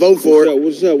day. I'm voting for it.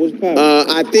 What's up? What's poppin'?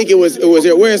 I think it was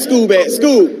here. Where's Scoob at?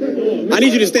 Scoob, I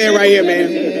need you to stand right here, man.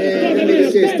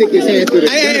 Stick his hand through the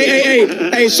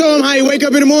Hey, show him how you wake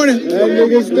up in the morning. That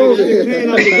nigga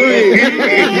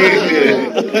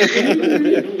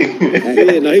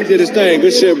Yeah, no, he did his thing.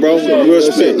 Good shit, bro. Real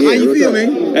respect. How you feel,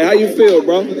 man? Hey, how you feel,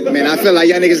 bro? Man, I feel like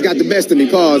y'all niggas got the best of me.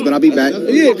 Pause, but I'll be back.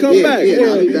 Yeah, come back. Yeah,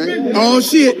 I'll be back. Oh,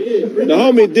 shit. The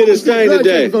homie did his thing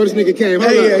today. Before this nigga came.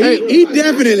 He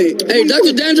definitely. Hey,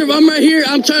 Dr. Dandruff, I'm right here.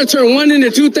 I'm trying to turn one into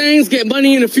two things, get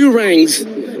money in a few rings.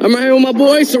 I'm right here with my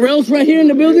boy. Sorrell's right here in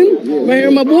the building. Right here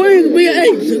with my boy. We got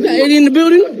Eddie in the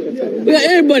building. We got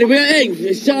everybody. We got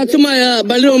Egg. Shout out to my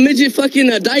little midget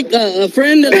fucking dyke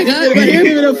friend that I got right here.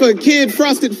 Give it up for Kid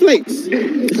Frosted Flakes.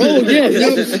 Oh, yeah.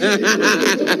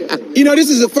 You know, this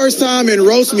is the first time in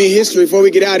roast me history, before we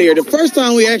get out of here, the first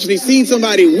time we actually seen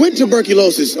somebody with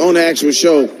tuberculosis on the actual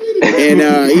show.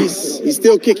 And he's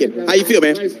still kicking. How you feel,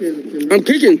 man? I'm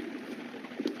kicking.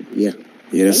 Yeah.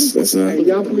 Yeah, that's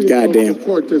goddamn.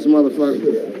 Support this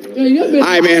motherfucker. Hey, all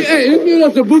right, man. Hey, you give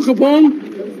us the book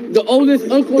Kapone, the oldest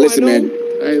uncle Listen, I know. man.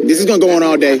 This is gonna go on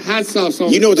all day. Hot sauce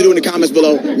on. You know what to do in the comments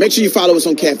below. Make sure you follow us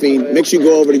on Caffeine. Make sure you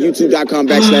go over to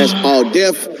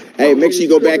youtube.com/alldef. Hey, make sure you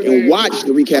go back and watch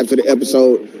the recaps of the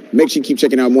episode. Make sure you keep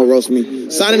checking out more Roast Me.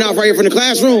 Signing off right here from the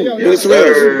classroom. Billy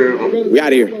Sorrells. We out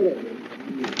of here.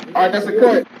 All right, that's a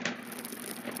cut.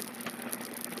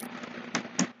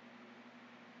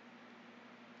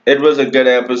 It was a good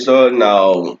episode.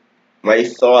 Now, my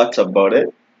thoughts about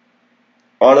it.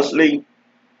 Honestly,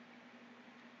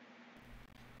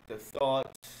 the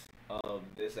thoughts of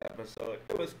this episode,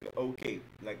 it was okay.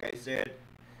 Like I said,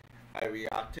 I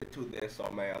reacted to this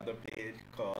on my other page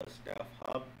called Steff.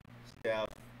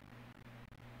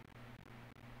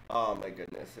 Oh my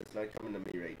goodness, it's not coming to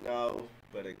me right now,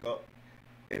 but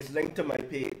it's linked to my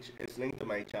page. It's linked to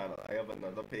my channel. I have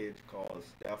another page called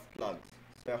Steff Plugs.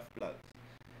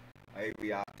 I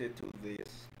reacted to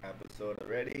this episode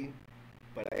already,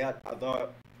 but I had other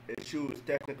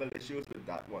technical issues with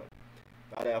that one.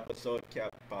 That episode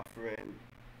kept buffering,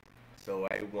 so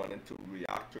I wanted to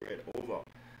react to it over.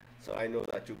 So I know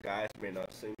that you guys may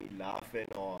not see me laughing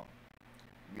or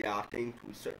reacting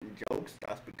to certain jokes.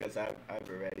 That's because I've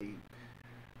already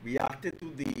reacted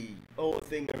to the whole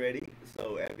thing already,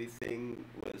 so everything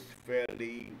was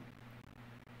fairly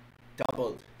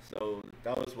doubled. So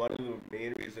that was one of the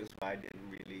main reasons why I didn't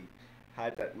really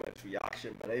have that much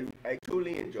reaction, but I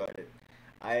truly enjoyed it.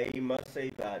 I must say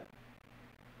that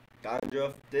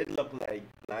Dandruff did look like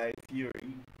Blind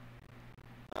Fury,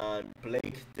 and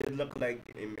Blake did look like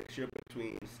a mixture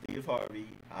between Steve Harvey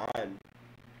and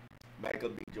Michael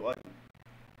B. Jordan.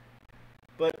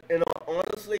 But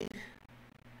honestly,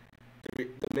 the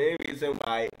main reason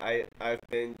why I've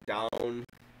been down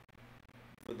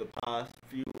for the past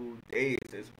few days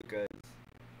is because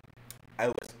I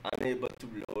was unable to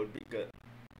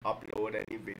upload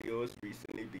any videos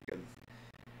recently because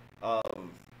of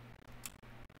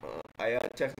I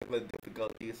had technical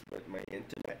difficulties with my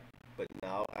internet, but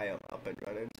now I am up and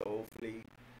running, so hopefully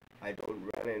I don't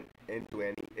run into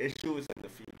any issues in the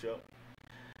future.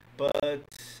 But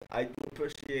I do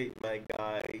appreciate my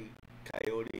guy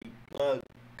Coyote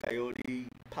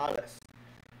Palace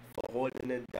for holding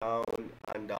it down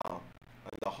and the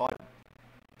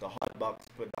Hotbox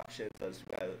Productions as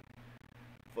well,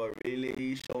 for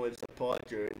really showing support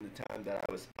during the time that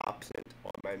I was absent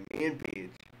on my main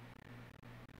page.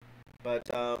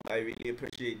 But I really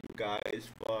appreciate you guys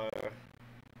for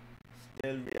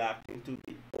still reacting to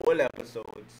the whole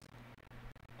episodes,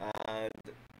 and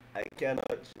I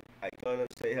cannot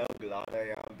say how glad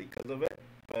I am because of it.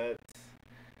 But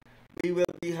we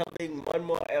will be having one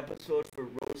more episode for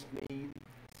Roast Me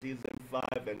Season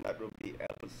 5, and that will be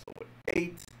episode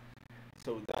 8.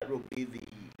 So that will be the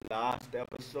last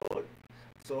episode.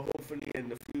 So hopefully in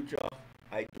the future,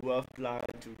 I do have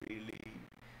plans to really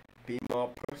be more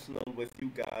personal with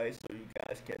you guys, so you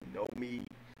guys can know me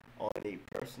on a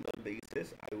personal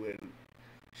basis. I will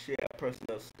share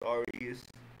personal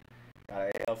stories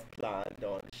that I have planned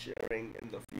on sharing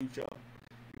in the future.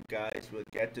 You guys will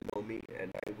get to know me,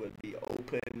 and I will be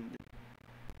open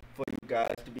for you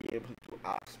guys to be able to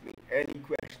ask me any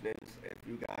questions. If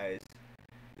you guys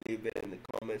leave it in the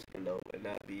comments below, and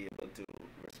I'll be able to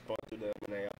respond to them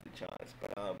when I have the chance.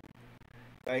 But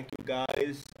thank you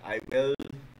guys. I will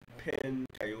pin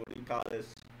Coyote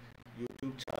Palace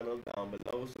YouTube channel down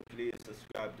below, so please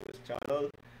subscribe to his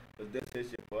channel. But this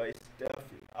is your boy Steff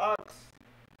Reacts,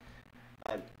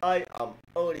 and I am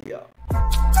out here.